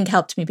 I think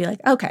helped me be like,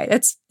 okay,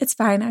 it's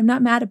fine. I'm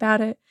not mad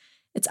about it.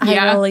 It's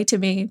eye-rolly to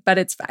me, but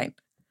it's fine.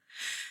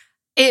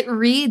 It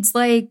reads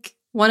like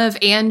one of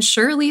Anne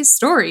Shirley's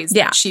stories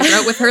that she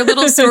wrote with her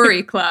little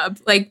story club.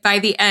 Like by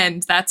the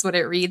end, that's what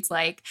it reads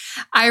like.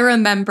 I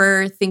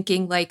remember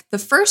thinking like the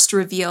first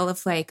reveal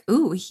of like,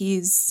 ooh,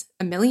 he's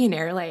a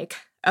millionaire. Like,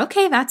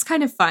 okay, that's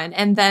kind of fun.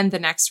 And then the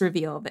next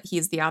reveal that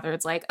he's the author,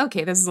 it's like,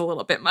 okay, this is a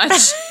little bit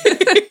much.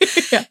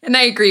 And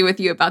I agree with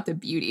you about the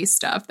beauty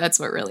stuff. That's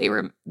what really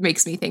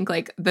makes me think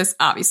like this,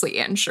 obviously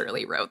Anne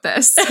Shirley wrote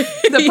this.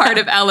 The part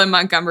of Ellen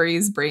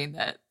Montgomery's brain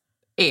that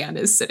Anne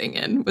is sitting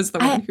in was the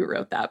one who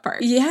wrote that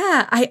part.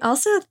 Yeah. I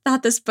also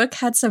thought this book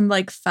had some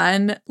like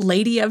fun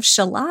Lady of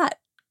Shalott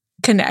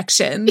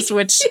connections,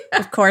 which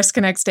of course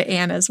connects to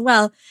Anne as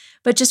well.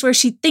 But just where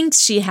she thinks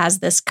she has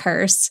this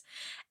curse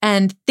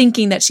and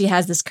thinking that she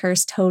has this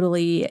curse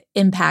totally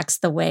impacts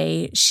the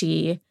way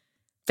she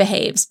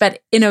behaves,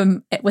 but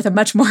with a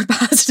much more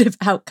positive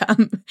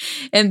outcome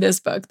in this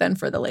book than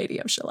for the Lady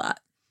of Shalott.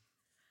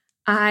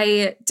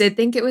 I did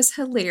think it was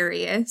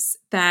hilarious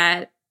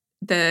that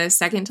the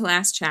second to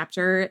last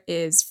chapter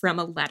is from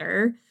a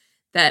letter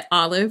that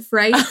Olive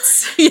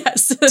writes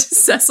to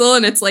Cecil,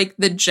 and it's like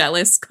the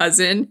jealous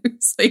cousin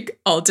who's like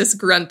all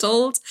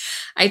disgruntled.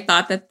 I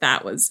thought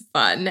that was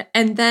fun.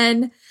 And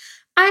then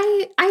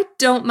I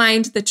don't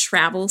mind the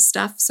travel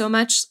stuff so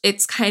much.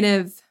 It's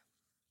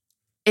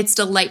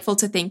delightful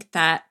to think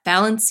that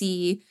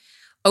Valancy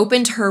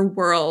opened her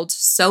world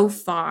so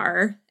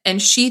far,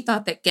 and she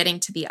thought that getting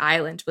to the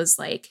island was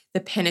like the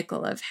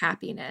pinnacle of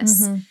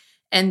happiness.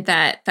 And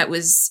that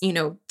was,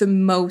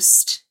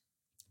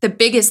 the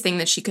biggest thing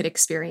that she could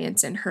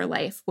experience in her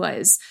life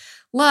was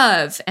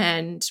love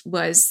and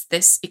was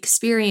this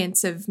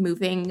experience of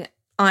moving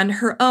on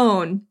her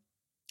own.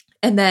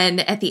 And then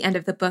at the end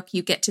of the book,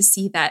 you get to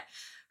see that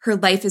her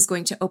life is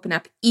going to open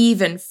up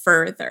even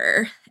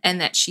further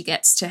and that she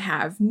gets to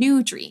have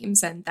new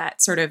dreams, and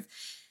that sort of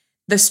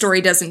the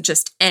story doesn't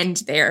just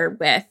end there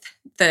with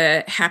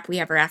the happily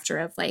ever after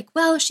of like,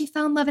 well, she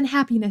found love and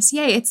happiness.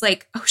 Yay. It's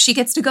like, oh, she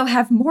gets to go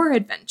have more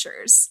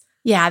adventures.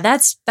 Yeah,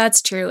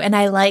 that's true. And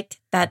I like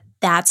that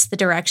that's the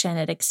direction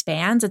it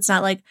expands. It's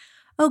not like,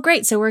 oh,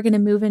 great, so we're going to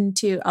move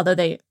into, although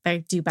they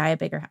do buy a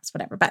bigger house,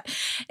 whatever, but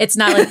it's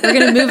not like we're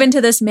going to move into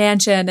this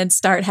mansion and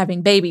start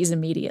having babies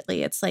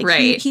immediately. It's like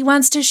he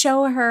wants to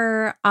show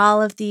her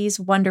all of these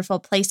wonderful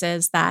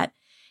places that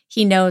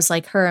he knows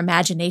like her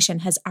imagination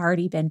has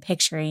already been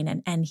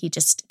picturing, and he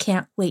just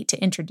can't wait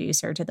to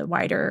introduce her to the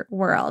wider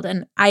world.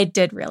 And I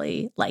did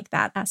really like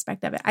that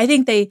aspect of it. I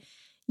think they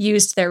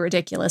used their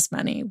ridiculous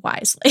money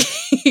wisely.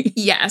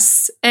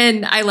 Yes.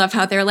 And I love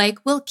how they're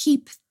like, we'll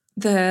keep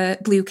the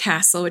Blue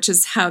Castle, which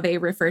is how they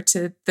refer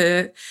to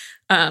the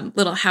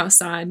little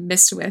house on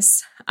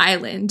Mistwis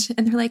Island.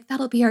 And they're like,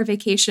 that'll be our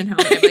vacation home.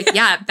 And I'm like,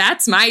 yeah,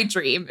 that's my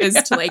dream, is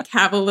to like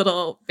have a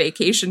little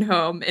vacation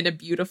home in a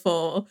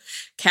beautiful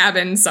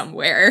cabin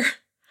somewhere.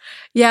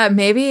 Yeah,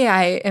 maybe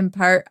I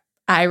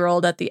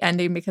rolled at the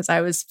ending because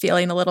I was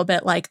feeling a little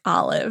bit like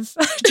Olive.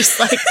 Just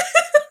like,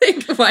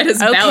 why does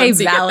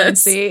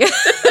Valancy get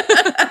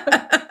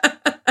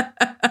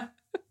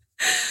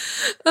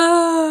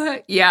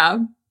this? Yeah.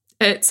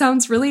 It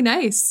sounds really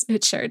nice.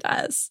 It sure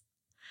does.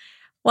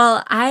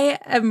 Well, I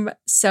am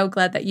so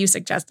glad that you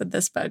suggested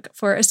this book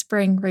for a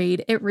spring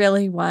read. It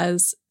really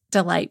was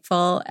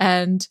delightful.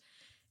 And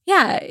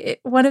yeah,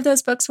 one of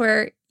those books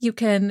where you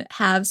can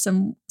have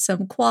some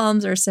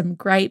qualms or some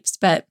gripes,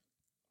 but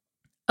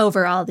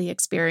overall the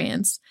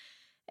experience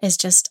is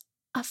just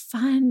a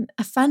fun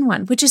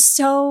one, which is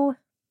so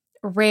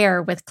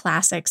rare with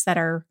classics that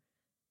are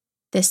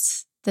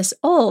this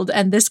old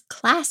and this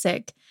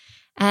classic.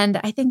 And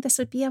I think this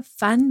would be a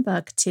fun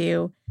book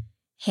to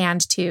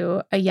hand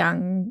to a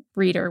young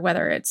reader,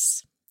 whether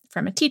it's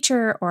from a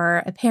teacher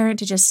or a parent,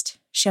 to just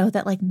show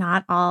that like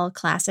not all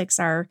classics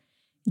are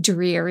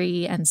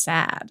dreary and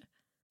sad.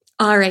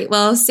 All right.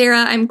 Well,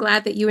 Sarah, I'm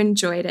glad that you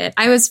enjoyed it.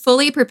 I was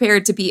fully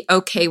prepared to be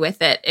okay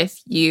with it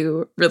if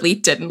you really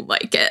didn't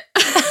like it.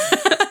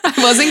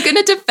 I wasn't going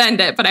to defend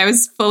it, but I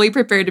was fully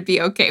prepared to be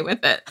okay with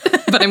it.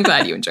 But I'm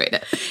glad you enjoyed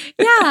it.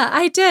 Yeah,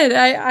 I did.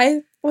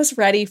 I was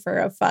ready for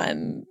a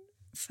fun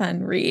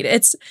read.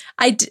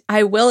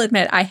 I will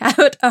admit I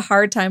had a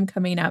hard time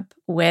coming up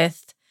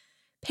with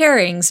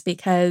pairings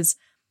because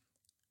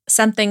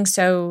something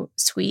so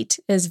sweet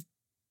is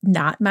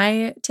not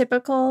my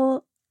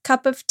typical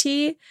cup of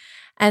tea.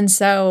 And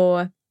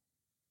so,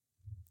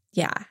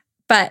 yeah,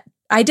 but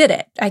I did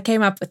it. I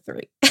came up with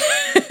 3.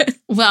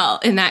 Well,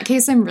 in that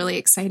case, I'm really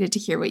excited to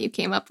hear what you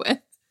came up with.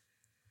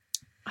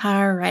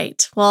 All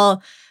right.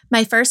 Well,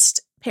 my first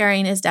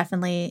pairing is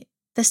definitely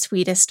the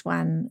sweetest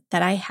one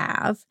that I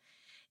have.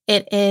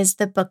 It is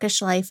The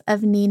Bookish Life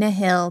of Nina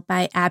Hill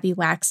by Abby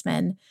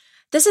Waxman.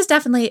 This is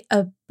definitely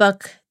a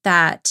book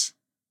that,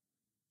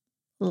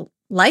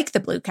 like The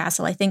Blue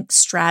Castle, I think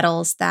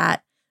straddles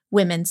that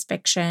women's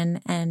fiction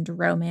and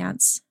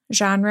romance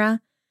genre.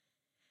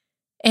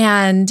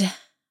 And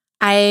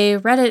I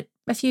read it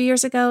a few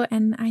years ago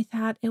and I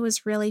thought it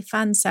was really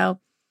fun. So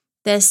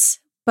this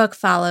book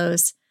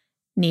follows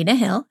Nina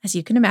Hill, as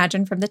you can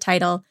imagine from the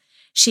title.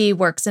 She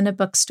works in a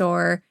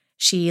bookstore.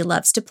 She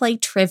loves to play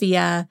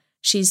trivia.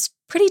 She's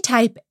pretty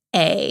type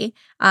A.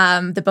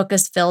 The book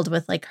is filled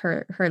with like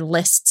her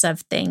lists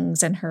of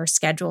things and her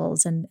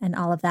schedules and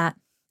all of that.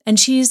 And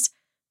she's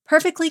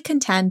perfectly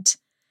content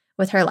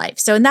with her life.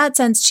 So in that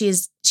sense,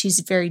 she's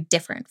very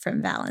different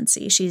from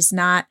Valancy. She's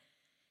not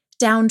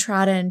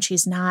downtrodden.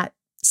 She's not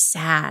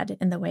sad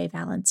in the way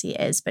Valancy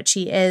is, but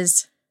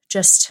she's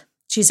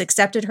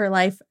accepted her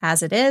life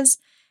as it is,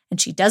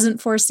 and she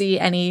doesn't foresee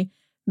any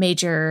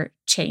major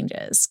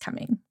changes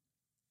coming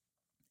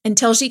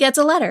until she gets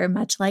a letter,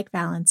 much like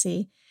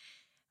Valancy,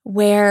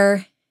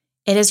 where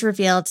it is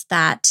revealed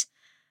that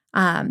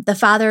the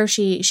father,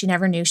 she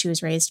never knew. She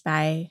was raised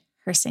by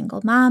her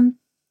single mom.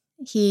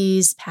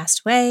 He's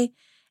passed away,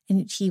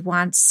 and he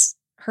wants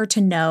her to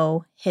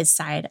know his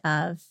side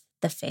of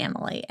the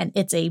family. And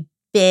it's a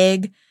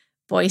big,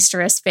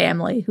 boisterous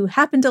family who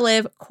happen to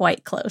live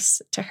quite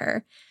close to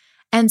her.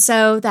 And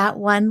so that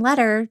one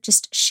letter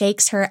just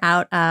shakes her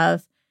out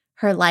of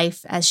her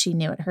life as she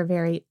knew it, her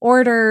very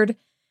ordered,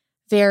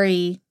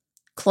 very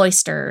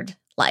cloistered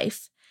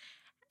life.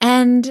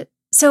 And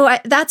so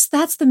that's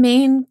the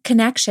main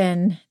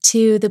connection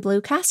to The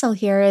Blue Castle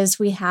here is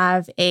we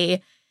have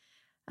a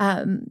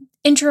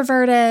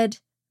introverted,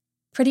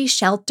 pretty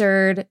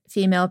sheltered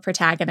female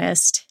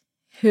protagonist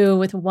who,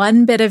 with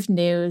one bit of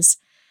news,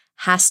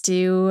 has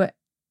to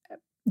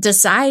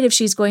decide if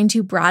she's going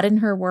to broaden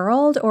her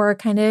world or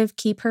kind of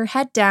keep her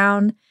head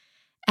down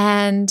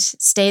and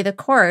stay the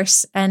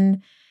course.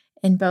 And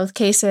in both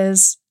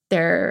cases,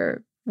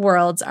 their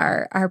worlds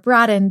are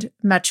broadened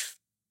much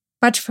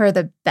for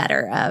the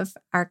better of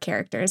our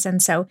characters.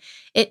 And so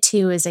it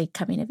too is a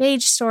coming of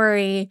age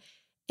story.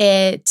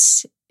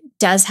 It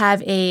does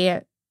have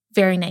a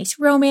very nice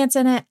romance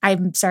in it.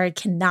 I'm sorry,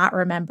 cannot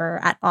remember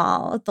at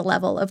all the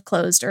level of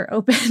closed or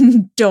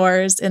open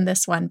doors in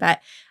this one,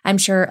 but I'm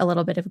sure a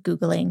little bit of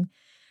Googling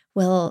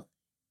will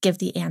give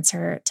the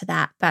answer to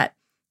that. But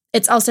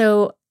it's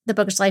also, The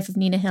Bookish Life of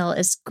Nina Hill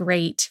is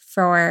great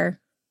for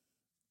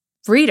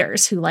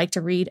readers who like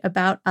to read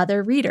about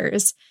other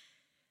readers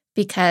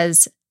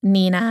because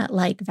Nina,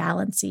 like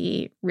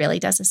Valancy, really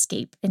does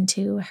escape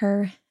into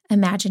her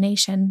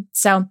imagination.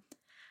 So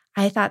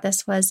I thought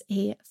this was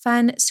a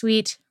fun,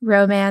 sweet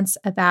romance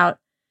about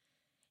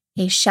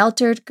a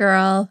sheltered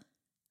girl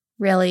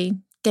really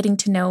getting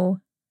to know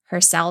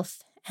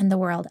herself and the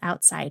world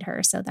outside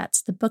her. So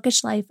that's The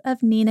Bookish Life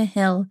of Nina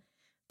Hill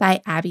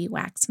by Abby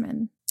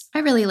Waxman. I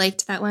really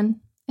liked that one.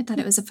 I thought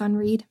it was a fun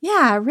read.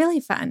 Yeah, really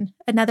fun.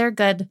 Another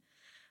good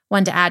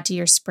one to add to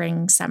your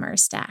spring-summer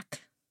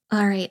stack.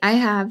 All right, I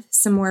have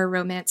some more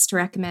romance to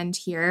recommend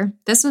here.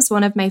 This was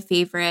one of my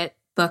favorite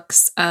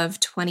books of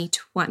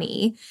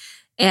 2020.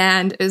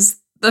 And it was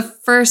the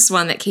first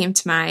one that came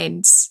to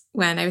mind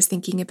when I was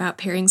thinking about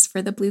pairings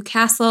for The Blue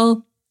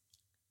Castle.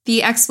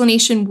 The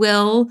explanation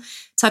will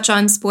touch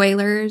on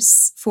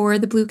spoilers for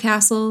The Blue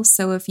Castle.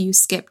 So if you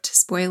skipped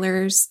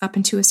spoilers up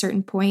into a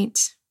certain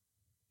point,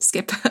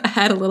 skip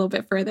ahead a little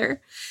bit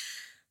further.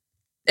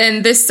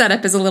 And this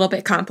setup is a little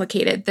bit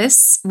complicated.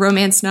 This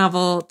romance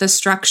novel, the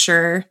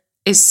structure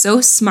is so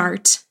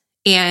smart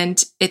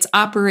and it's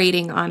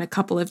operating on a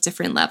couple of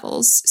different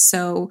levels.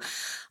 So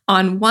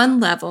on one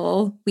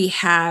level, we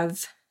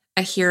have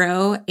a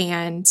hero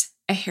and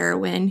a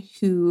heroine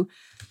who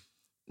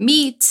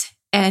meet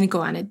and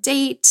go on a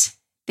date.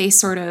 They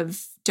sort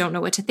of don't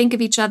know what to think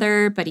of each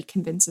other, but he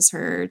convinces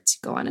her to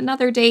go on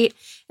another date.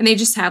 And they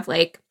just have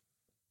like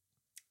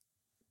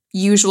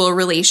usual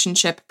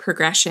relationship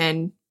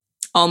progression,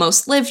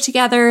 almost live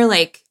together,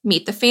 like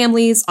meet the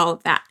families, all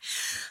of that.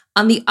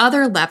 On the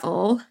other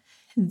level,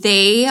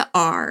 they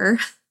are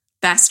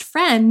best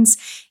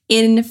friends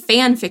in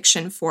fan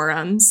fiction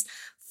forums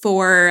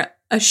for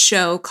a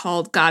show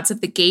called Gods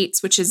of the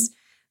Gates, which is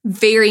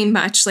very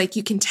much like,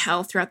 you can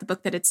tell throughout the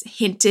book that it's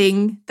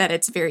hinting that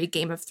it's very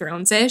Game of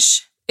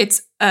Thrones-ish.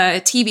 It's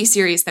a TV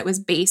series that was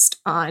based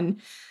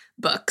on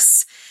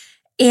books.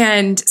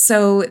 And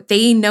so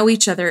they know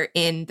each other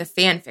in the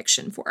fan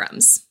fiction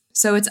forums.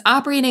 So it's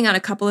operating on a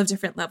couple of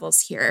different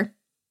levels here.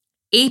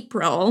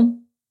 April,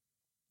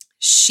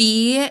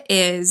 she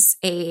is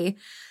a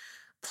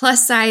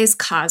plus-size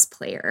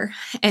cosplayer.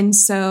 And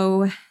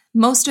so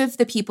most of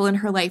the people in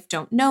her life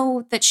don't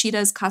know that she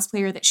does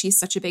cosplay or that she's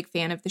such a big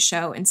fan of the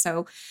show. And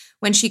so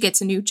when she gets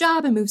a new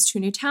job and moves to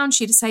a new town,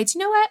 she decides, you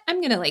know what,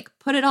 I'm going to like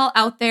put it all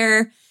out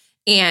there,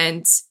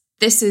 and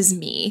this is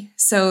me.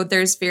 So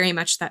there's very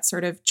much that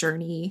sort of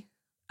journey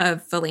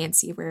of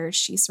Valancy where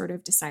she sort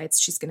of decides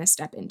she's going to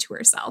step into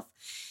herself.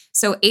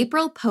 So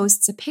April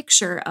posts a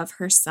picture of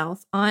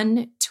herself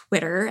on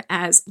Twitter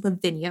as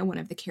Lavinia, one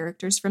of the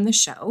characters from the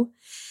show.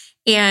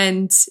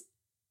 And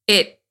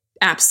it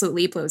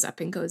absolutely blows up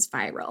and goes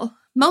viral,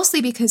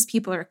 mostly because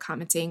people are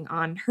commenting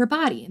on her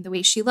body and the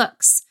way she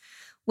looks.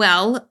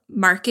 Well,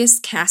 Marcus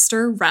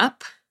Castor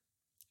Rupp,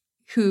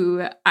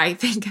 who I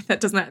think that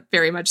does not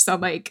very much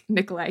sound like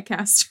Nikolai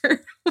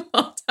Castor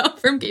Waldau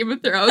from Game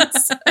of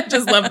Thrones. I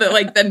just love that,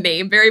 like, the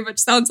name very much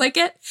sounds like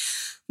it.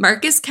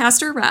 Marcus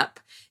Castor Rupp,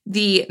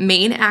 the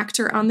main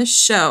actor on the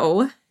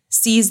show,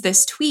 sees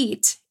this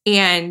tweet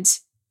and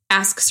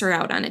asks her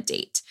out on a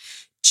date.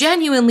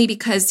 Genuinely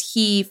because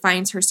he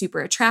finds her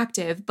super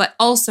attractive, but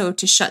also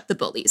to shut the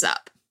bullies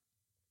up.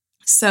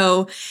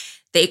 So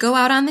they go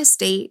out on this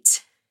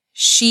date.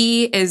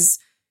 She is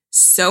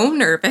so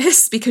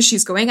nervous because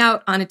she's going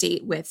out on a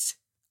date with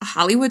a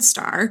Hollywood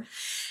star,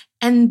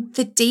 and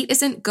the date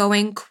isn't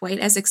going quite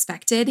as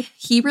expected.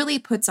 He really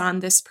puts on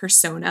this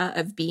persona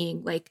of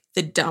being like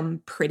the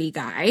dumb, pretty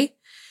guy.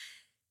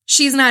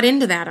 She's not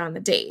into that on the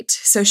date,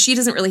 so she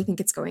doesn't really think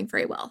it's going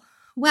very well.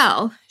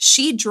 Well,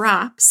 she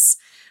drops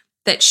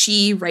that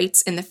she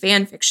writes in the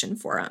fan fiction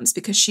forums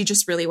because she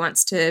just really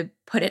wants to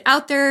put it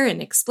out there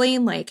and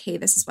explain, like, hey,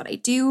 this is what I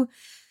do.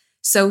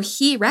 So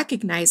he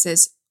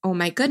recognizes, oh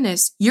my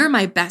goodness, you're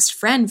my best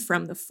friend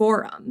from the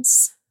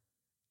forums.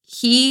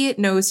 He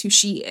knows who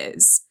she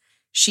is.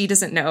 She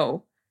doesn't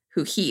know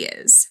who he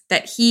is,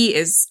 that he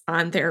is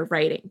on there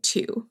writing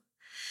too.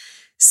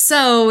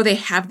 So they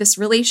have this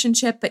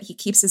relationship, but he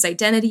keeps his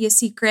identity a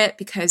secret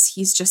because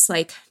he's just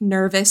like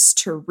nervous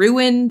to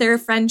ruin their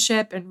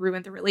friendship and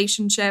ruin the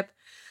relationship.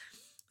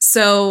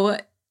 So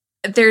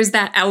there's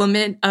that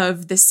element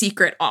of the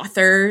secret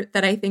author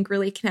that I think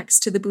really connects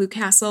to the Blue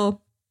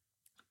Castle.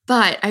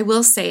 But I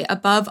will say,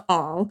 above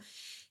all,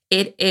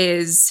 it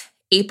is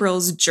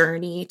April's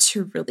journey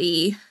to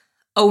really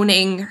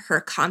owning her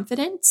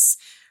confidence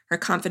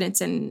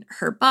in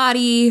her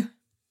body,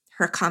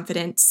 her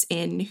confidence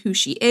in who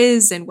she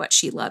is and what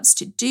she loves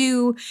to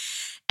do.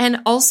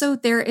 And also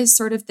there is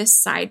sort of this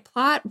side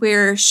plot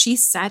where she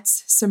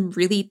sets some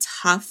really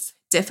tough,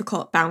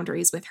 difficult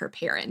boundaries with her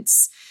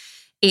parents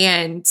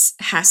and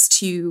has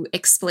to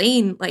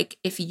explain, like,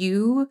 if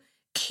you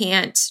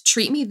can't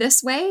treat me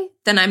this way,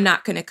 then I'm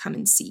not going to come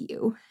and see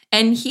you.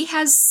 And he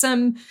has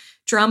some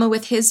drama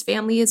with his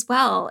family as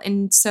well.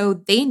 And so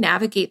they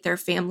navigate their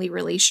family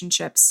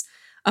relationships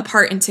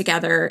apart and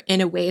together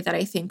in a way that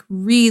I think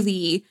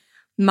really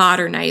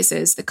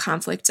modernizes the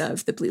conflict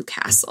of the Blue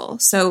Castle.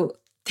 So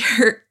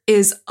there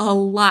is a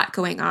lot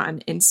going on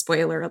in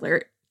spoiler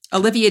alert.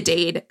 Olivia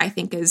Dade, I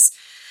think, is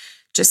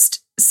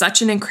just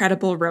such an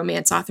incredible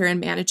romance author and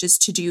manages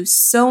to do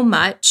so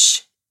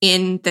much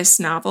in this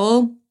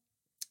novel.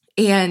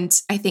 And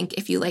I think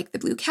if you like the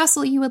Blue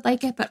Castle, you would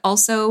like it, but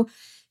also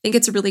I think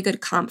it's a really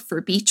good comp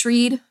for beach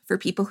read for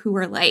people who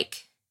are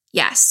like,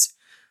 yes,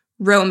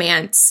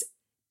 romance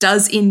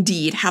does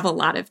indeed have a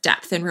lot of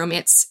depth, and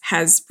romance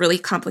has really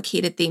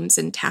complicated themes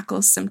and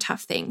tackles some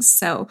tough things.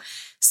 So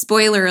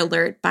Spoiler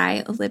Alert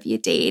by Olivia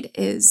Dade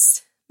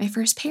is my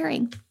first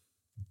pairing.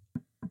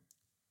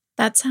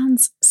 That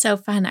sounds so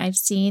fun. I've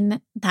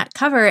seen that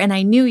cover and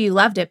I knew you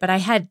loved it, but I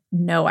had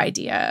no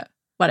idea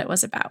what it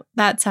was about.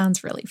 That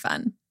sounds really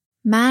fun.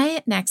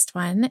 My next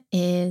one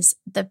is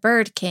The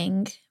Bird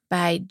King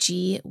by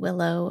G.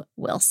 Willow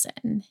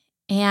Wilson.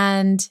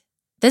 And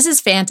this is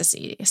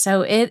fantasy,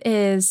 so it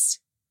is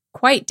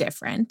quite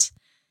different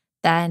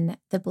than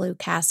The Blue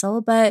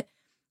Castle. But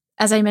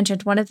as I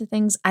mentioned, one of the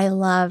things I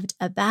loved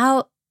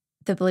about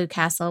The Blue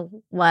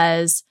Castle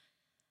was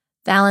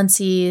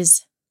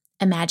Valancy's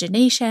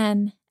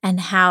imagination and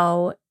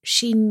how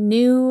she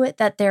knew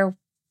that there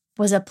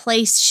was a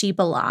place she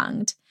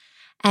belonged.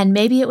 And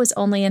maybe it was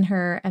only in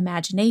her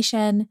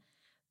imagination,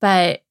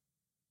 but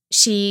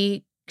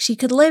she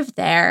could live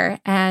there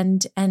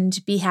and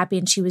be happy,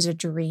 and she was a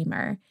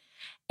dreamer.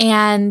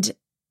 And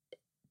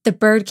The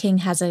Bird King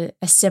has a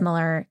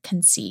similar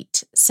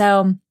conceit.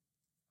 So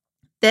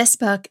this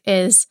book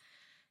is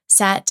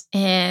set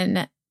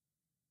in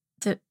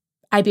the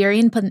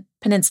Iberian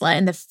Peninsula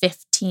in the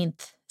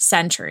 15th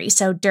century,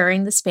 so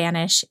during the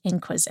Spanish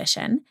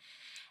Inquisition.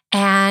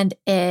 And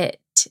it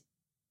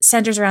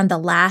centers around the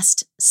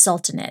last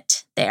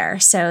sultanate there.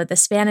 So the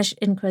Spanish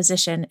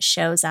Inquisition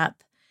shows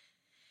up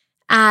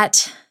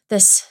at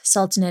this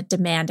sultanate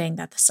demanding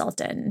that the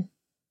sultan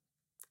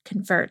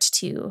convert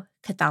to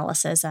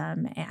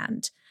Catholicism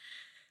and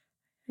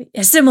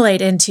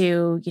assimilate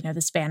into,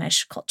 the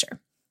Spanish culture.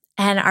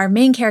 And our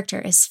main character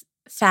is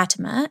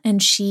Fatima,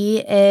 and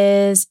she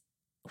is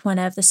one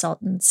of the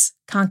sultan's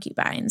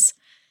concubines.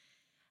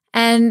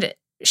 And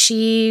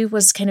she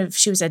was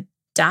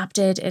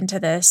adopted into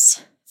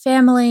this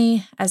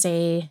family as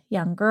a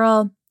young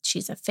girl.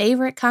 She's a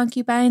favorite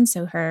concubine,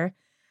 so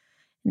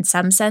in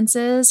some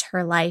senses,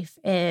 her life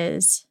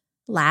is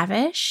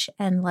lavish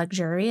and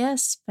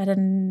luxurious, but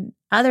in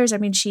others,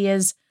 she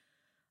is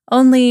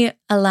only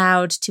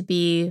allowed to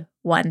be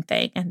one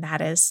thing, and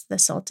that is the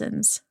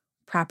sultan's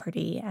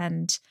property.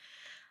 And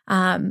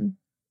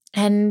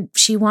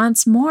she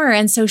wants more.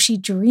 And so she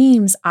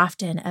dreams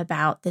often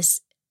about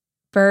this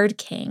Bird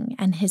King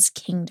and his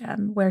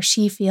kingdom where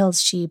she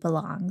feels she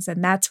belongs.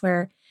 And that's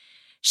where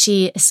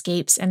she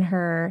escapes in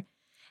her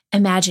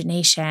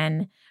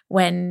imagination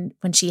when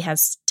she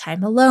has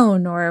time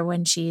alone or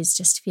when she's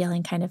just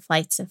feeling kind of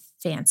flights of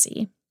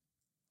fancy.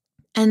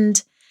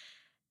 And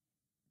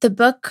the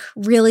book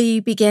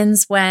really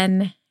begins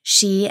when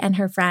she and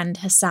her friend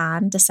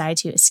Hassan decide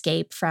to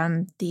escape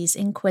from these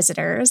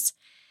inquisitors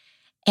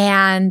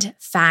and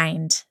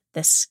find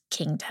this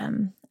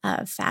kingdom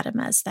of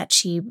Fatima's that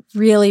she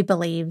really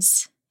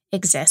believes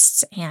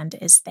exists and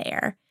is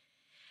there.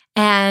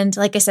 And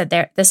like I said,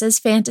 this is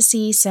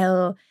fantasy,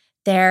 so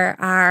there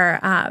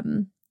are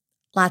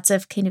lots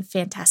of kind of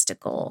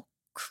fantastical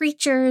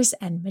creatures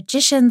and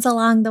magicians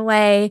along the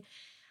way.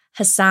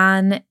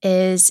 Hassan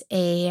is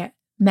a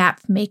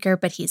map maker,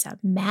 but he's a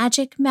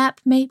magic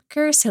map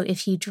maker. So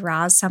if he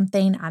draws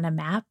something on a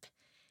map,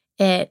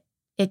 it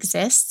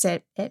exists,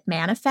 it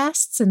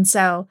manifests. And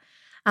so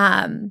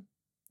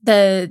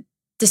the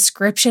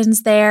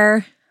descriptions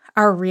there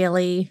are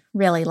really,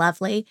 really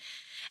lovely.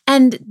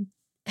 And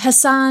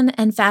Hassan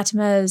and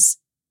Fatima's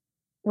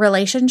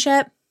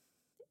relationship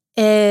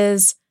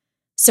is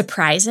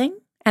surprising,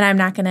 and I'm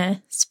not going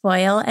to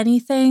spoil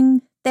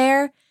anything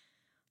there,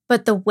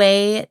 but the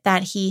way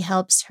that he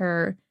helps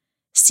her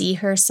see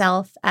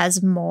herself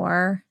as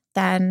more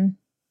than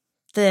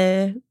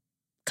the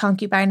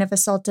concubine of a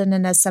sultan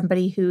and as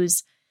somebody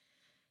whose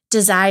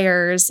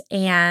desires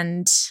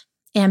and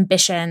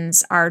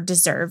ambitions are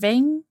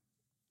deserving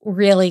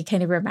really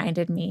kind of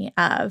reminded me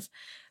of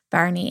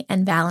Barney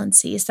and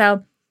Valancy.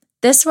 So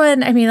this one,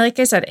 like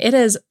I said, it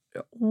is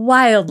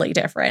wildly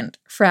different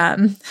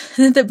from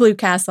The Blue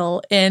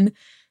Castle in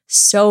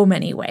so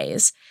many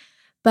ways.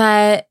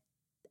 But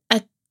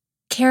a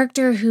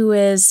character who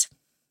is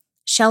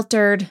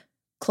sheltered,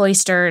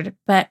 cloistered,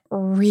 but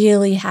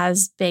really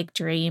has big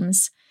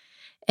dreams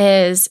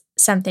is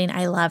something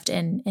I loved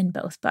in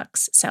both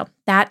books. So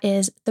that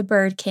is The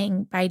Bird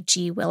King by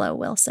G. Willow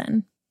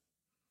Wilson.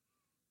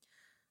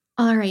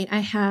 All right, I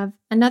have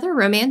another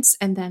romance,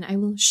 and then I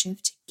will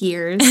shift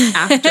gears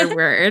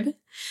afterward.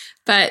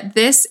 But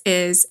this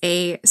is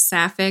a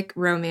sapphic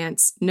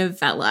romance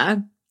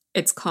novella.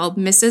 It's called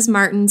Mrs.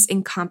 Martin's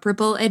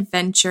Incomparable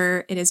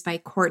Adventure. It is by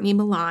Courtney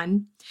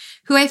Milan,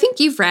 who I think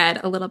you've read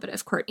a little bit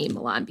of Courtney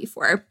Milan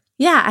before.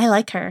 Yeah, I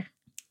like her.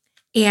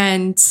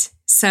 And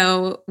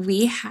so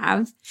we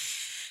have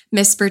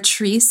Miss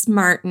Bertrice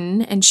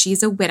Martin, and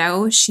she's a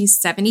widow. She's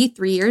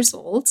 73 years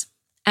old.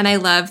 And I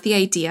love the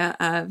idea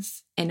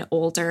of an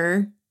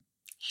older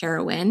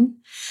heroine,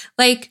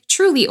 like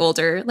truly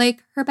older,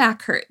 like her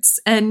back hurts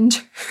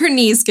and her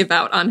knees give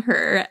out on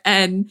her,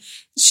 and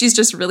she's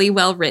just really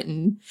well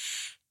written.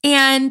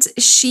 And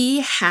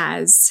she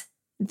has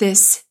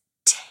this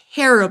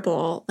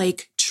terrible,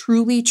 like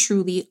truly,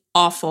 truly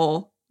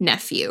awful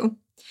nephew.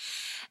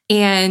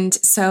 And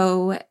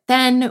so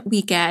then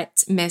we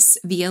get Miss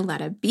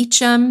Violetta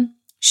Beecham.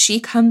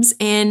 She comes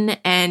in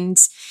and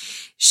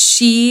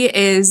she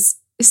is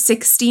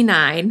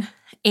 69.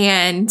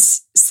 And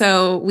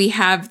so we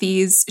have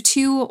these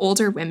two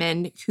older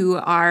women who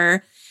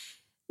are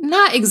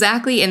not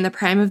exactly in the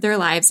prime of their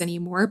lives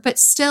anymore, but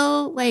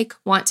still like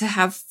want to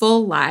have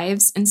full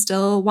lives and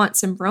still want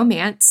some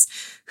romance,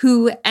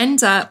 who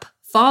end up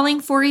falling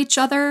for each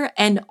other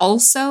and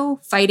also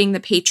fighting the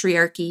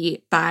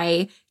patriarchy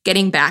by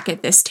getting back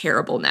at this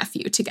terrible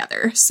nephew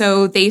together.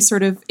 So they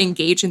sort of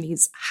engage in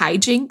these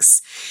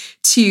hijinks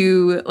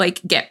to like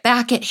get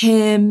back at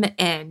him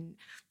and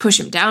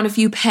push him down a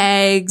few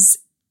pegs,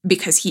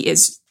 because he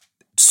is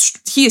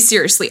he is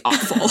seriously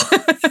awful.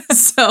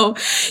 So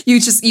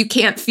you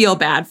can't feel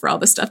bad for all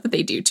the stuff that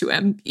they do to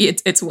him.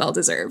 It's well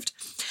deserved.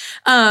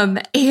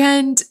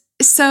 And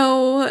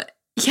so,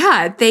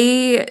 yeah,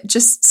 they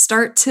just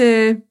start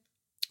to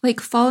like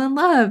fall in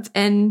love,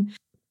 and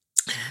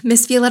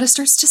Miss Violetta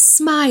starts to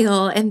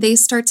smile, and they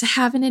start to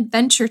have an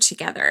adventure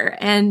together.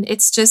 And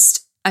it's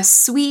just a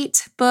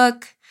sweet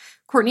book.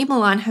 Courtney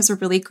Milan has a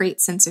really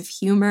great sense of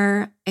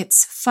humor.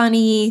 It's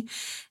funny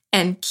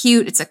and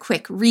cute. It's a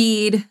quick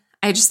read.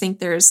 I just think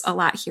there's a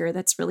lot here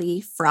that's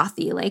really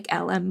frothy, like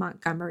L.M.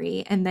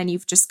 Montgomery. And then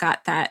you've just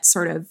got that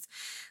sort of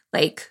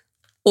like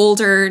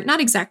older,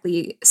 not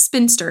exactly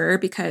spinster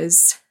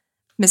because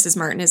Mrs.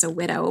 Martin is a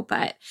widow,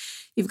 but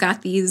you've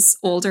got these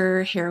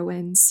older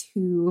heroines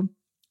who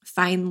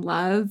find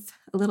love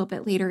a little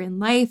bit later in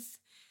life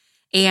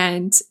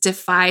and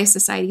defy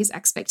society's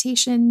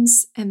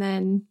expectations. And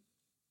then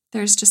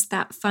there's just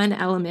that fun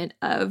element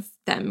of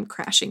them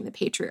crashing the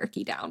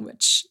patriarchy down,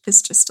 which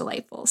is just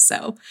delightful.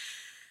 So,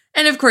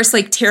 and of course,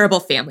 like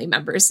terrible family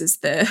members is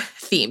the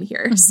theme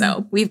here. Mm-hmm.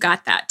 So we've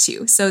got that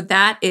too. So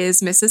that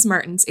is Mrs.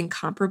 Martin's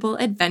Incomparable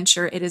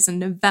Adventure. It is a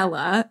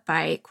novella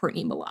by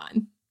Courtney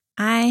Milan.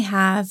 I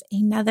have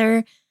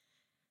another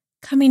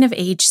coming of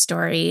age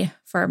story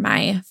for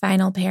my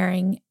final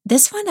pairing.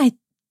 This one I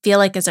feel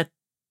like is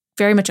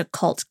very much a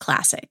cult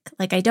classic.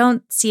 Like I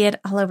don't see it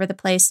all over the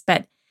place,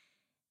 but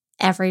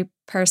every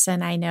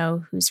person I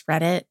know who's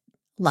read it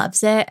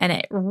loves it. And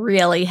it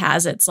really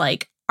has its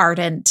like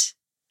ardent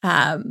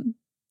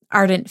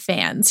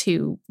fans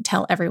who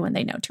tell everyone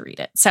they know to read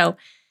it. So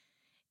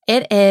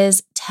it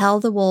is Tell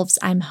the Wolves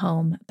I'm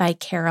Home by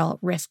Carol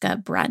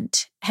Rivka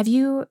Brunt. Have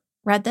you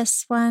read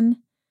this one?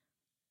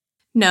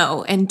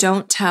 No, and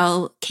don't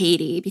tell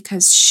Katie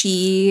because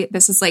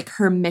this is like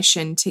her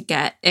mission to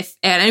get, if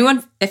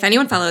anyone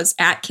follows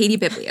at Katie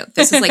Biblio,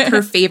 this is like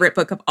her favorite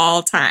book of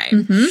all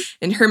time. Mm-hmm.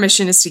 And her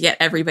mission is to get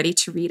everybody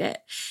to read it.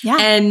 Yeah.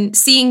 And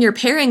seeing your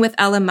pairing with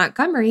L.M.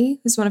 Montgomery,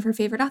 who's one of her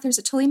favorite authors,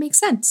 it totally makes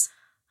sense.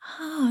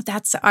 Oh,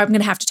 I'm going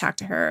to have to talk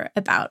to her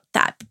about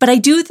that. But I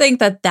do think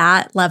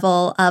that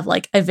level of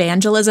like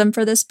evangelism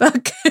for this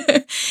book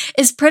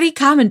is pretty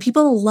common.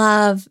 People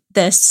love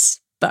this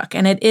book,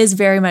 and it is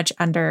very much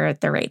under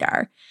the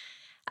radar.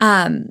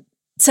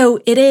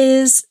 So it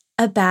is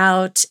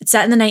it's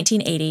set in the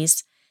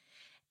 1980s.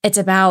 It's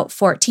about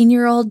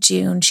 14-year-old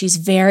June. She's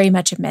very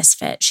much a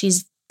misfit.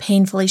 She's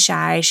painfully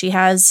shy. She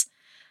has,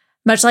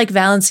 much like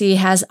Valancy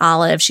has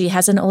Olive, she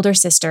has an older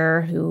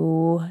sister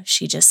who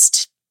she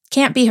just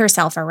can't be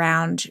herself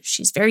around.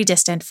 She's very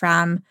distant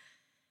from.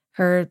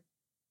 Her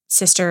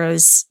sister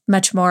is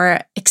much more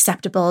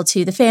acceptable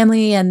to the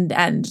family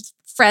and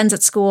friends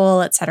at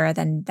school, etc.,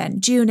 than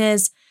June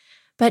is.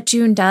 But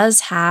June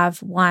does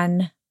have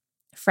one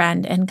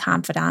friend and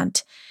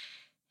confidant.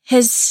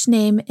 His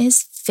name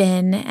is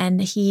Finn,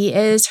 and he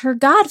is her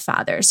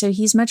godfather. So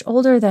he's much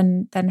older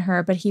than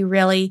her, but he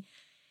really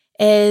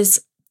is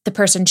the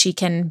person she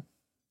can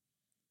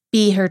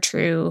be her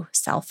true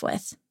self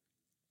with.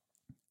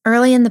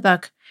 Early in the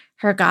book,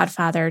 her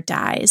godfather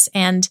dies,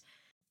 and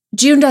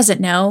June doesn't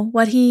know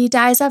what he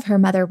dies of. Her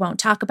mother won't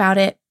talk about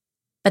it,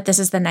 but this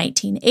is the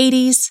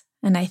 1980s,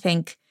 and I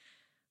think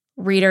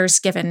readers,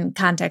 given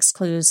context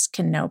clues,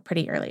 can know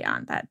pretty early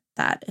on that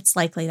it's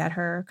likely that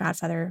her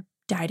godfather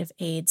died of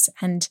AIDS.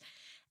 And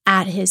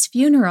at his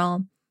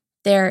funeral,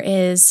 there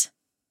is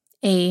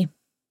a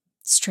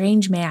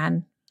strange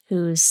man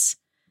who's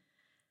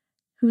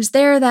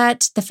there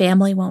that the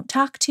family won't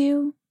talk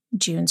to.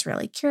 June's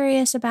really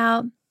curious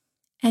about.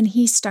 And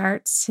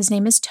his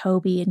name is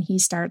Toby, and he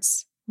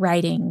starts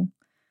writing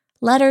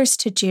letters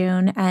to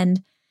June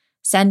and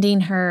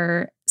sending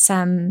her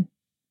some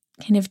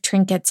kind of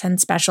trinkets and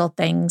special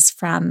things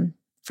from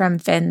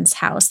Finn's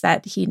house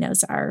that he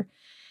knows are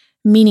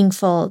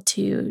meaningful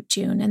to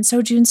June. And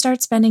so June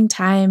starts spending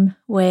time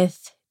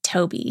with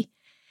Toby,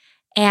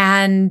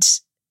 and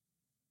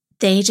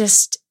they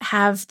just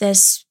have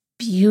this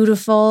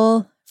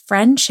beautiful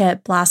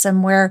friendship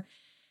blossom where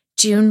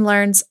June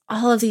learns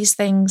all of these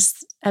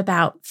things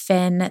about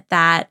Finn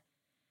that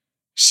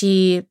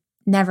she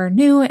never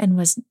knew and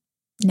was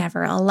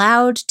never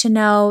allowed to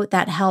know,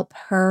 that help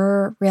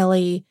her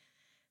really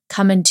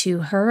come into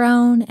her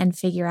own and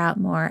figure out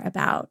more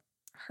about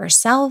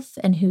herself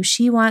and who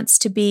she wants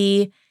to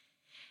be.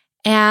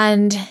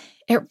 And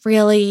it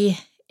really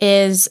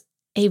is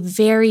a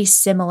very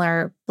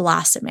similar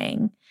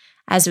blossoming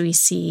as we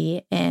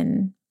see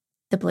in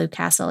The Blue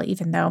Castle,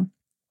 even though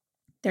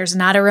there's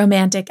not a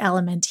romantic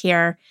element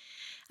here.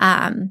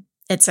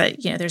 There's a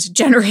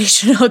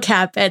generational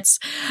gap.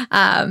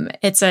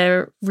 It's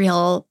a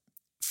real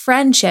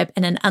friendship,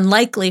 and an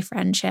unlikely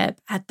friendship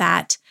at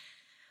that.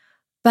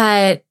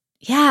 But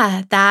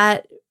yeah,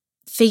 that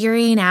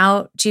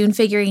June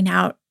figuring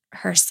out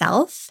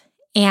herself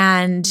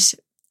and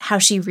how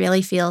she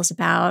really feels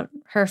about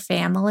her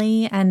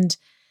family and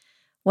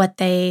what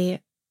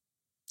they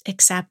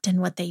accept and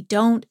what they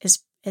don't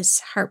is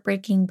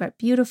heartbreaking but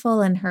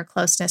beautiful. And her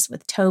closeness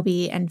with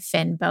Toby and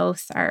Finn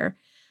both are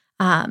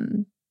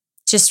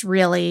just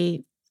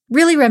really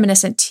really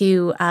reminiscent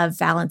too of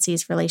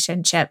Valancy's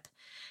relationship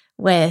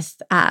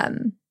with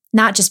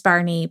not just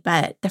Barney,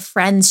 but the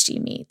friends she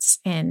meets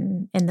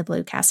in the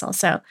Blue Castle.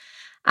 So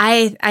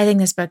I think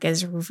this book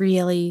is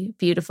really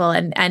beautiful.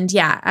 And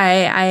yeah,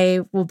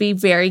 I will be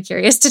very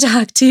curious to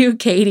talk to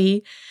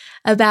Katie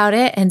about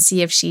it and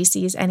see if she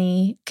sees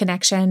any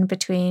connection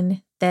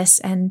between this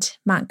and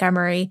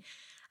Montgomery.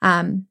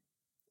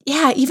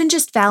 Yeah, even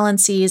just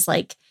Valancy's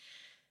like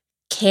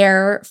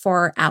care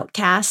for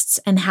outcasts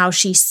and how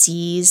she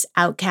sees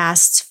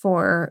outcasts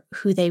for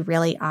who they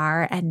really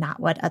are and not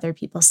what other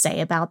people say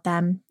about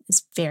them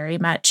is very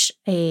much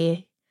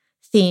a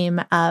theme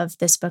of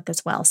this book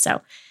as well.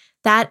 So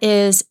that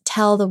is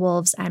Tell the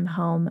Wolves I'm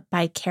Home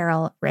by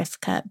Carol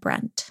Rivka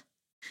Brent.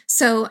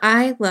 So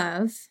I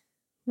love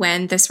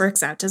when this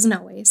works out, doesn't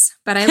always,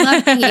 but I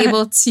love being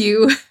able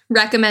to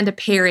recommend a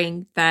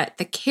pairing that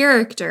the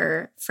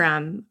character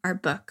from our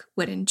book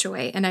would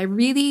enjoy. And I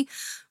really,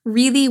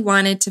 really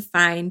wanted to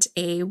find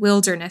a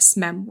wilderness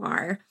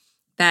memoir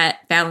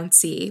that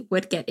Valancy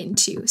would get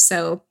into.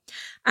 So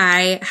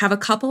I have a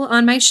couple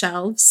on my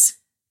shelves.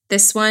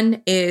 This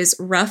one is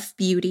Rough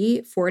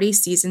Beauty, 40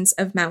 Seasons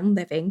of Mountain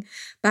Living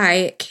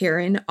by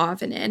Karen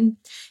Auvinen.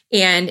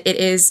 And it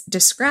is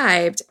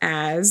described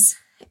as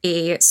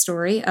a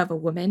story of a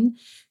woman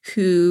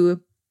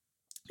who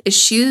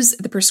eschews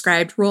the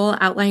prescribed role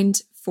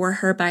outlined for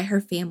her by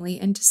her family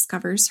and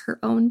discovers her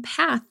own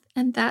path.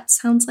 And that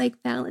sounds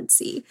like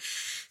Valancy.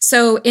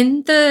 So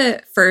in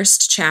the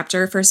first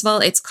chapter, first of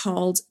all, it's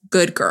called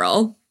Good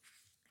Girl.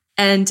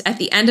 And at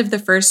the end of the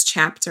first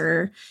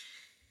chapter,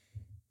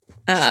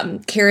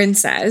 Karen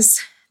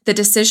says, "The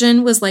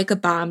decision was like a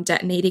bomb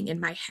detonating in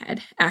my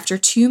head. After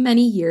too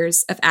many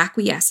years of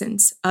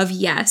acquiescence, of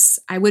yes,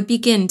 I would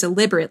begin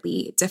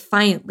deliberately,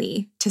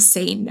 defiantly to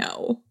say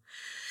no."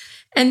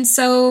 And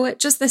so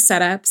just the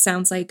setup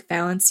sounds like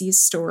Valancy's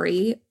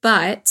story,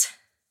 but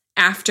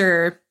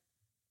after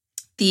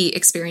the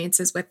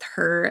experiences with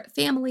her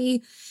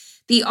family,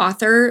 the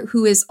author,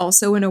 who is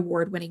also an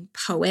award-winning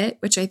poet,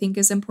 which I think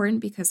is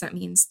important because that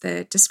means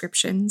the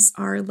descriptions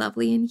are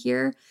lovely in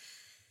here,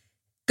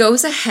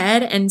 goes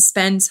ahead and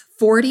spends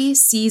 40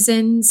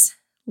 seasons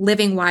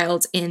living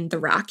wild in the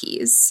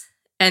Rockies.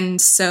 And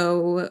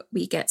so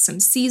we get some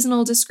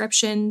seasonal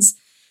descriptions.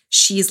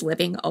 She's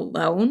living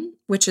alone,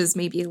 which is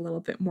maybe a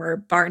little bit more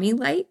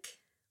Barney-like.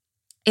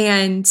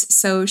 And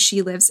so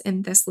she lives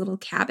in this little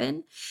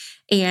cabin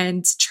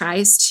and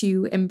tries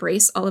to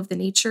embrace all of the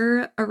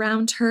nature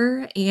around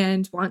her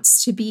and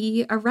wants to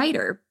be a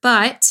writer.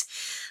 But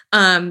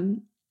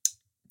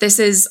this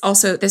is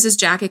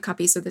jacket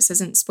copy, so this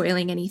isn't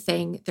spoiling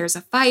anything. There's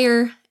a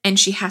fire, and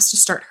she has to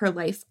start her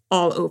life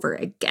all over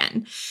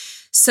again.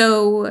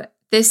 So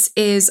this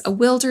is a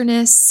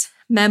wilderness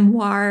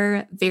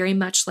memoir, very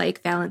much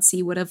like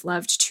Valancy would have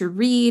loved to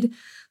read,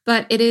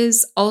 but it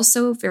is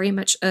also very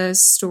much a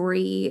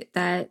story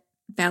that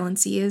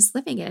Valancy is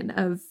living in,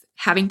 of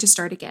having to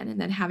start again and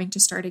then having to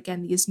start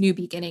again, these new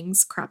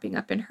beginnings cropping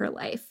up in her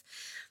life.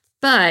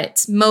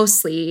 But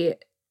mostly,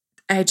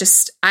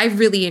 I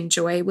really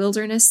enjoy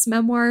wilderness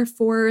memoir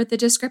for the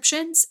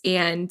descriptions,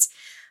 and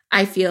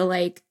I feel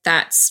like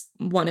that's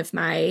one of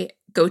my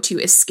go-to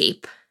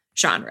escape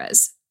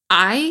genres.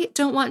 I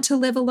don't want to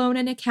live alone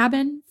in a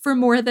cabin for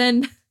more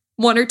than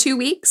 1 or 2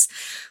 weeks,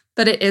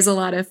 but it is a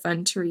lot of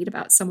fun to read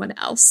about someone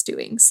else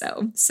doing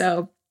so.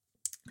 So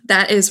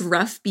that is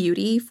Rough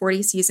Beauty,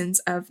 40 Seasons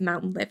of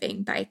Mountain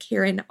Living by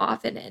Karen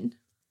Auvinen.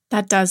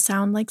 That does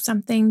sound like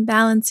something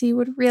Valancy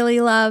would really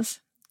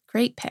love.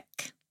 Great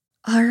pick.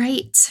 All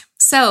right.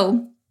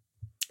 So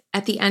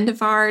at the end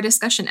of our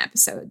discussion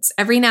episodes,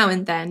 every now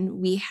and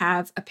then we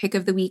have a pick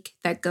of the week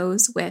that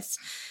goes with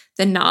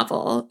the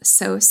novel.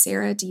 So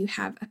Sarah, do you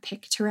have a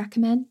pick to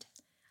recommend?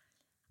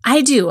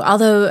 I do,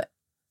 although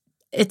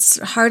it's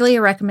hardly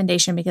a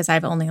recommendation because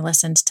I've only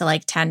listened to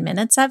like 10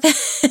 minutes of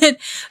it,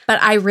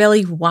 but I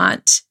really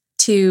want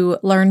to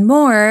learn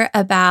more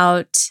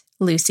about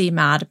Lucy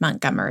Maud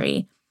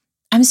Montgomery.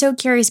 I'm so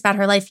curious about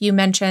her life. You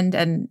mentioned,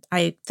 and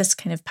this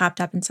kind of popped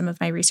up in some of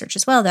my research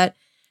as well, that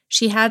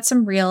she had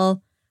some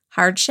real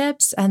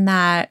hardships and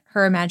that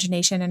her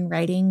imagination and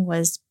writing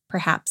was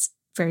perhaps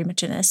very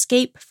much an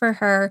escape for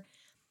her.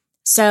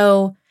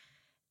 So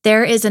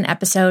there is an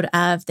episode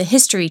of the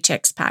History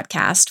Chicks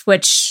podcast,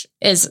 which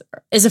is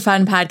a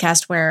fun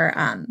podcast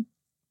where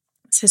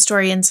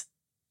historians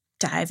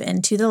dive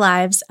into the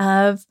lives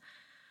of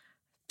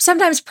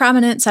sometimes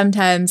prominent,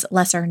 sometimes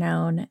lesser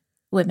known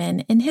women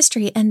in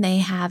history, and they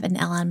have an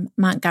Ellen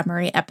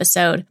Montgomery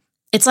episode.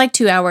 It's like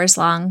 2 hours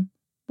long,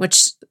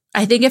 which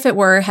I think if it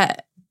were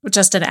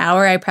just an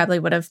hour, I probably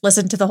would have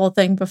listened to the whole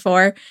thing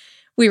before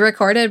we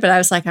recorded, but I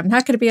was like, I'm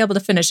not going to be able to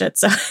finish it,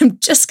 so I'm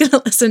just going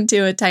to listen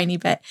to a tiny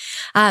bit.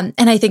 And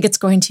I think it's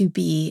going to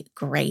be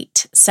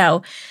great.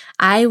 So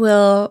I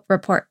will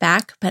report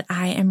back, but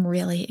I am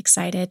really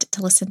excited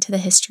to listen to the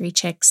History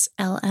Chicks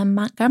L.M.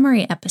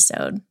 Montgomery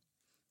episode.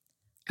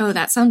 Oh,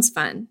 that sounds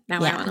fun. Now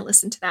I want to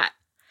listen to that.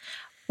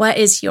 What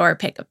is your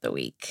pick of the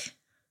week?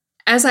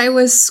 As I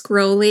was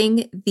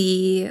scrolling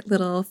the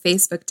little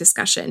Facebook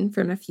discussion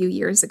from a few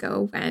years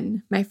ago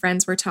when my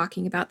friends were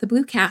talking about the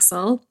Blue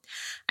Castle,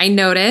 I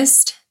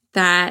noticed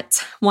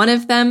that one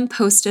of them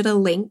posted a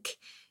link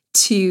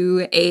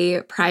to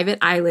a private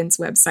islands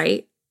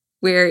website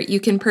where you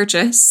can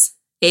purchase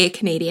a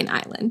Canadian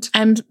island.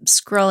 I'm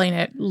scrolling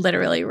it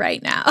literally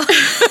right now.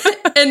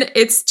 And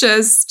it's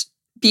just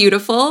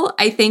beautiful.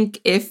 I think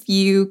if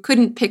you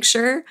couldn't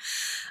picture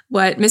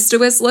what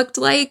Mistawis looked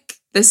like,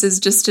 this is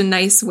just a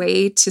nice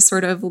way to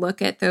sort of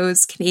look at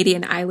those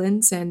Canadian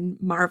islands and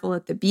marvel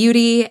at the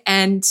beauty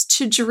and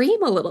to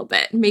dream a little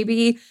bit.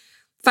 Maybe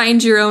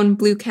find your own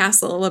Blue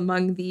Castle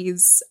among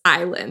these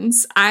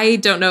islands. I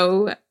don't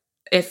know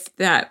if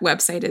that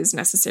website is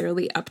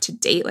necessarily up to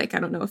date. Like, I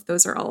don't know if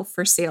those are all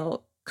for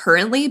sale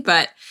currently,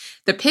 but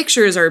the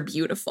pictures are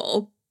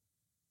beautiful.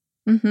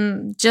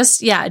 Mm-hmm.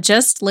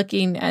 Just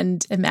looking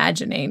and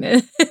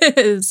imagining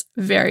is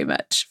very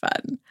much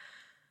fun.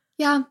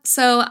 Yeah,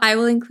 so I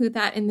will include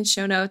that in the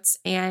show notes,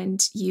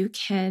 and you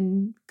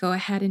can go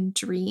ahead and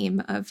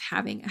dream of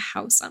having a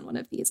house on one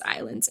of these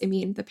islands. I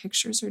mean, the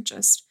pictures are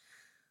just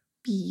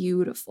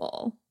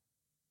beautiful.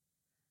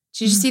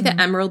 Did you see the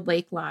Emerald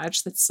Lake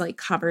Lodge that's like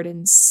covered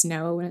in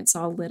snow and it's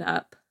all lit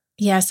up?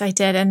 Yes, I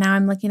did. And now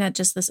I'm looking at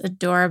just this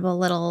adorable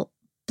little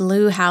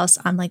blue house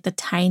on like the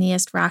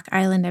tiniest rock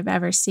island I've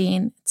ever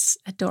seen. It's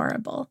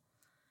adorable.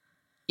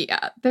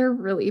 Yeah, they're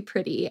really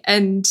pretty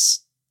and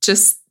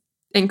just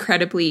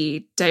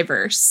incredibly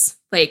diverse.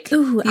 Like,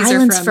 ooh,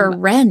 islands for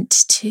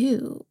rent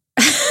too.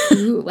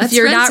 Ooh, let's if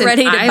you're not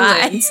ready to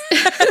buy.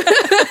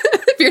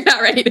 If you're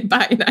not ready to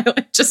buy an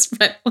island, just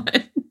rent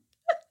one.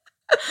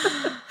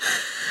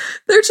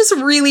 They're just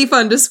really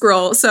fun to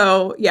scroll.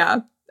 So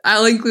yeah,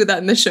 I'll include that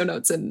in the show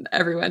notes, and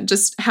everyone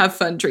just have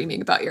fun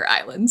dreaming about your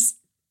islands.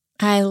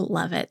 I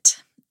love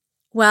it.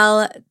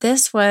 Well,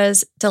 this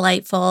was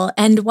delightful.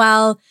 And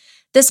while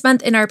this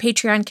month in our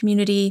Patreon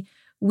community,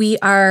 we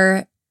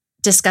are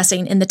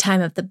discussing In the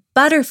Time of the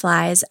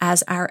Butterflies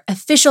as our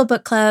official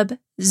book club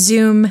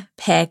Zoom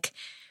pick,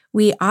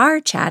 we are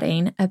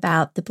chatting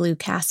about the Blue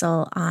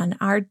Castle on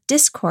our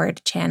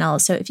Discord channel.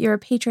 So if you're a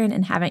patron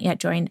and haven't yet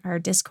joined our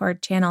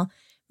Discord channel,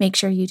 make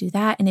sure you do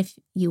that. And if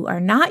you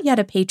are not yet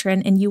a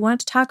patron and you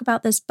want to talk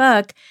about this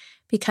book,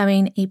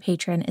 becoming a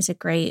patron is a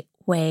great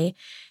way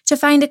to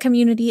find a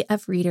community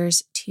of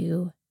readers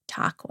to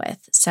talk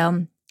with.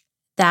 So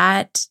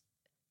that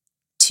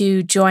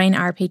to join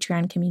our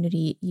Patreon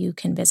community, you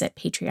can visit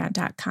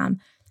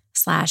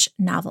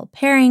patreon.com/novel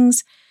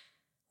pairings,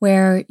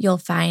 where you'll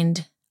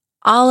find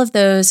all of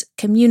those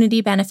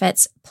community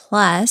benefits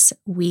plus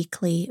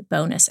weekly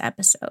bonus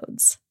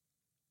episodes.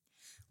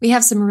 We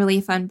have some really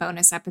fun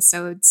bonus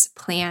episodes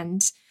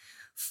planned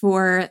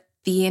for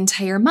the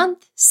entire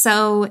month,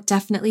 so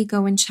definitely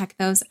go and check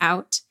those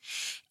out.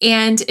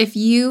 And if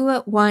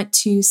you want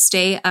to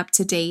stay up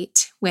to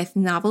date with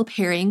Novel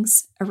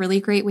Pairings, a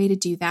really great way to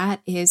do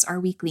that is our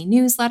weekly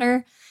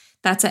newsletter.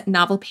 That's at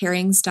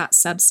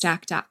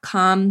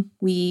novelpairings.substack.com.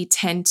 We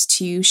tend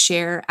to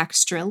share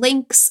extra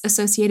links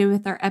associated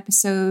with our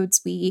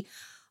episodes. We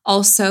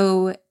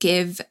also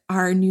give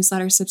our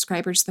newsletter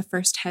subscribers the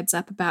first heads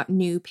up about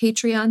new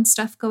Patreon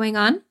stuff going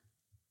on.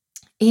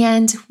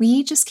 And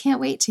we just can't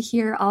wait to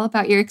hear all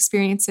about your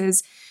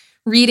experiences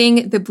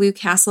reading The Blue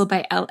Castle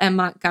by L.M.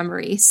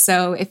 Montgomery.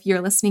 So if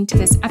you're listening to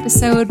this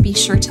episode, be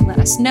sure to let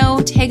us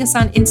know. Tag us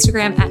on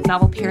Instagram at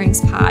Novel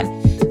Pairings Pod.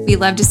 We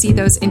love to see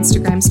those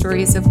Instagram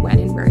stories of when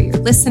and where you're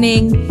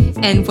listening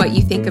and what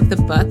you think of the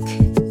book.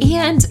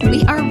 And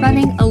we are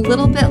running a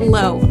little bit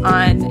low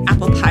on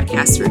Apple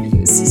Podcast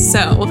reviews.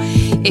 So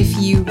if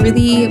you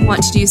really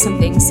want to do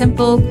something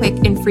simple,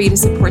 quick, and free to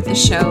support the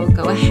show,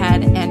 go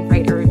ahead and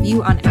write a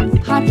review on Apple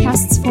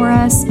Podcasts for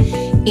us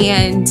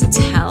and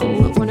tell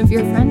one of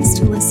your friends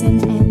to listen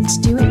and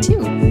do it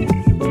too.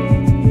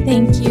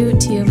 Thank you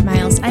to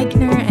Miles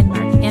Eichner and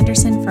Mark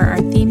Anderson for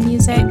our theme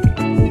music.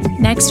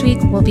 Next week,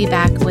 we'll be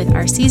back with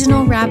our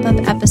seasonal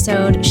wrap-up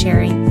episode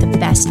sharing the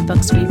best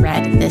books we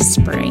read this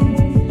spring.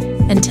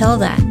 Until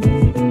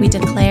then, we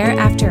declare,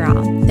 after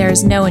all, there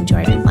is no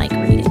enjoyment like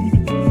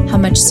reading. How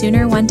much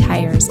sooner one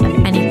tires of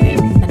anything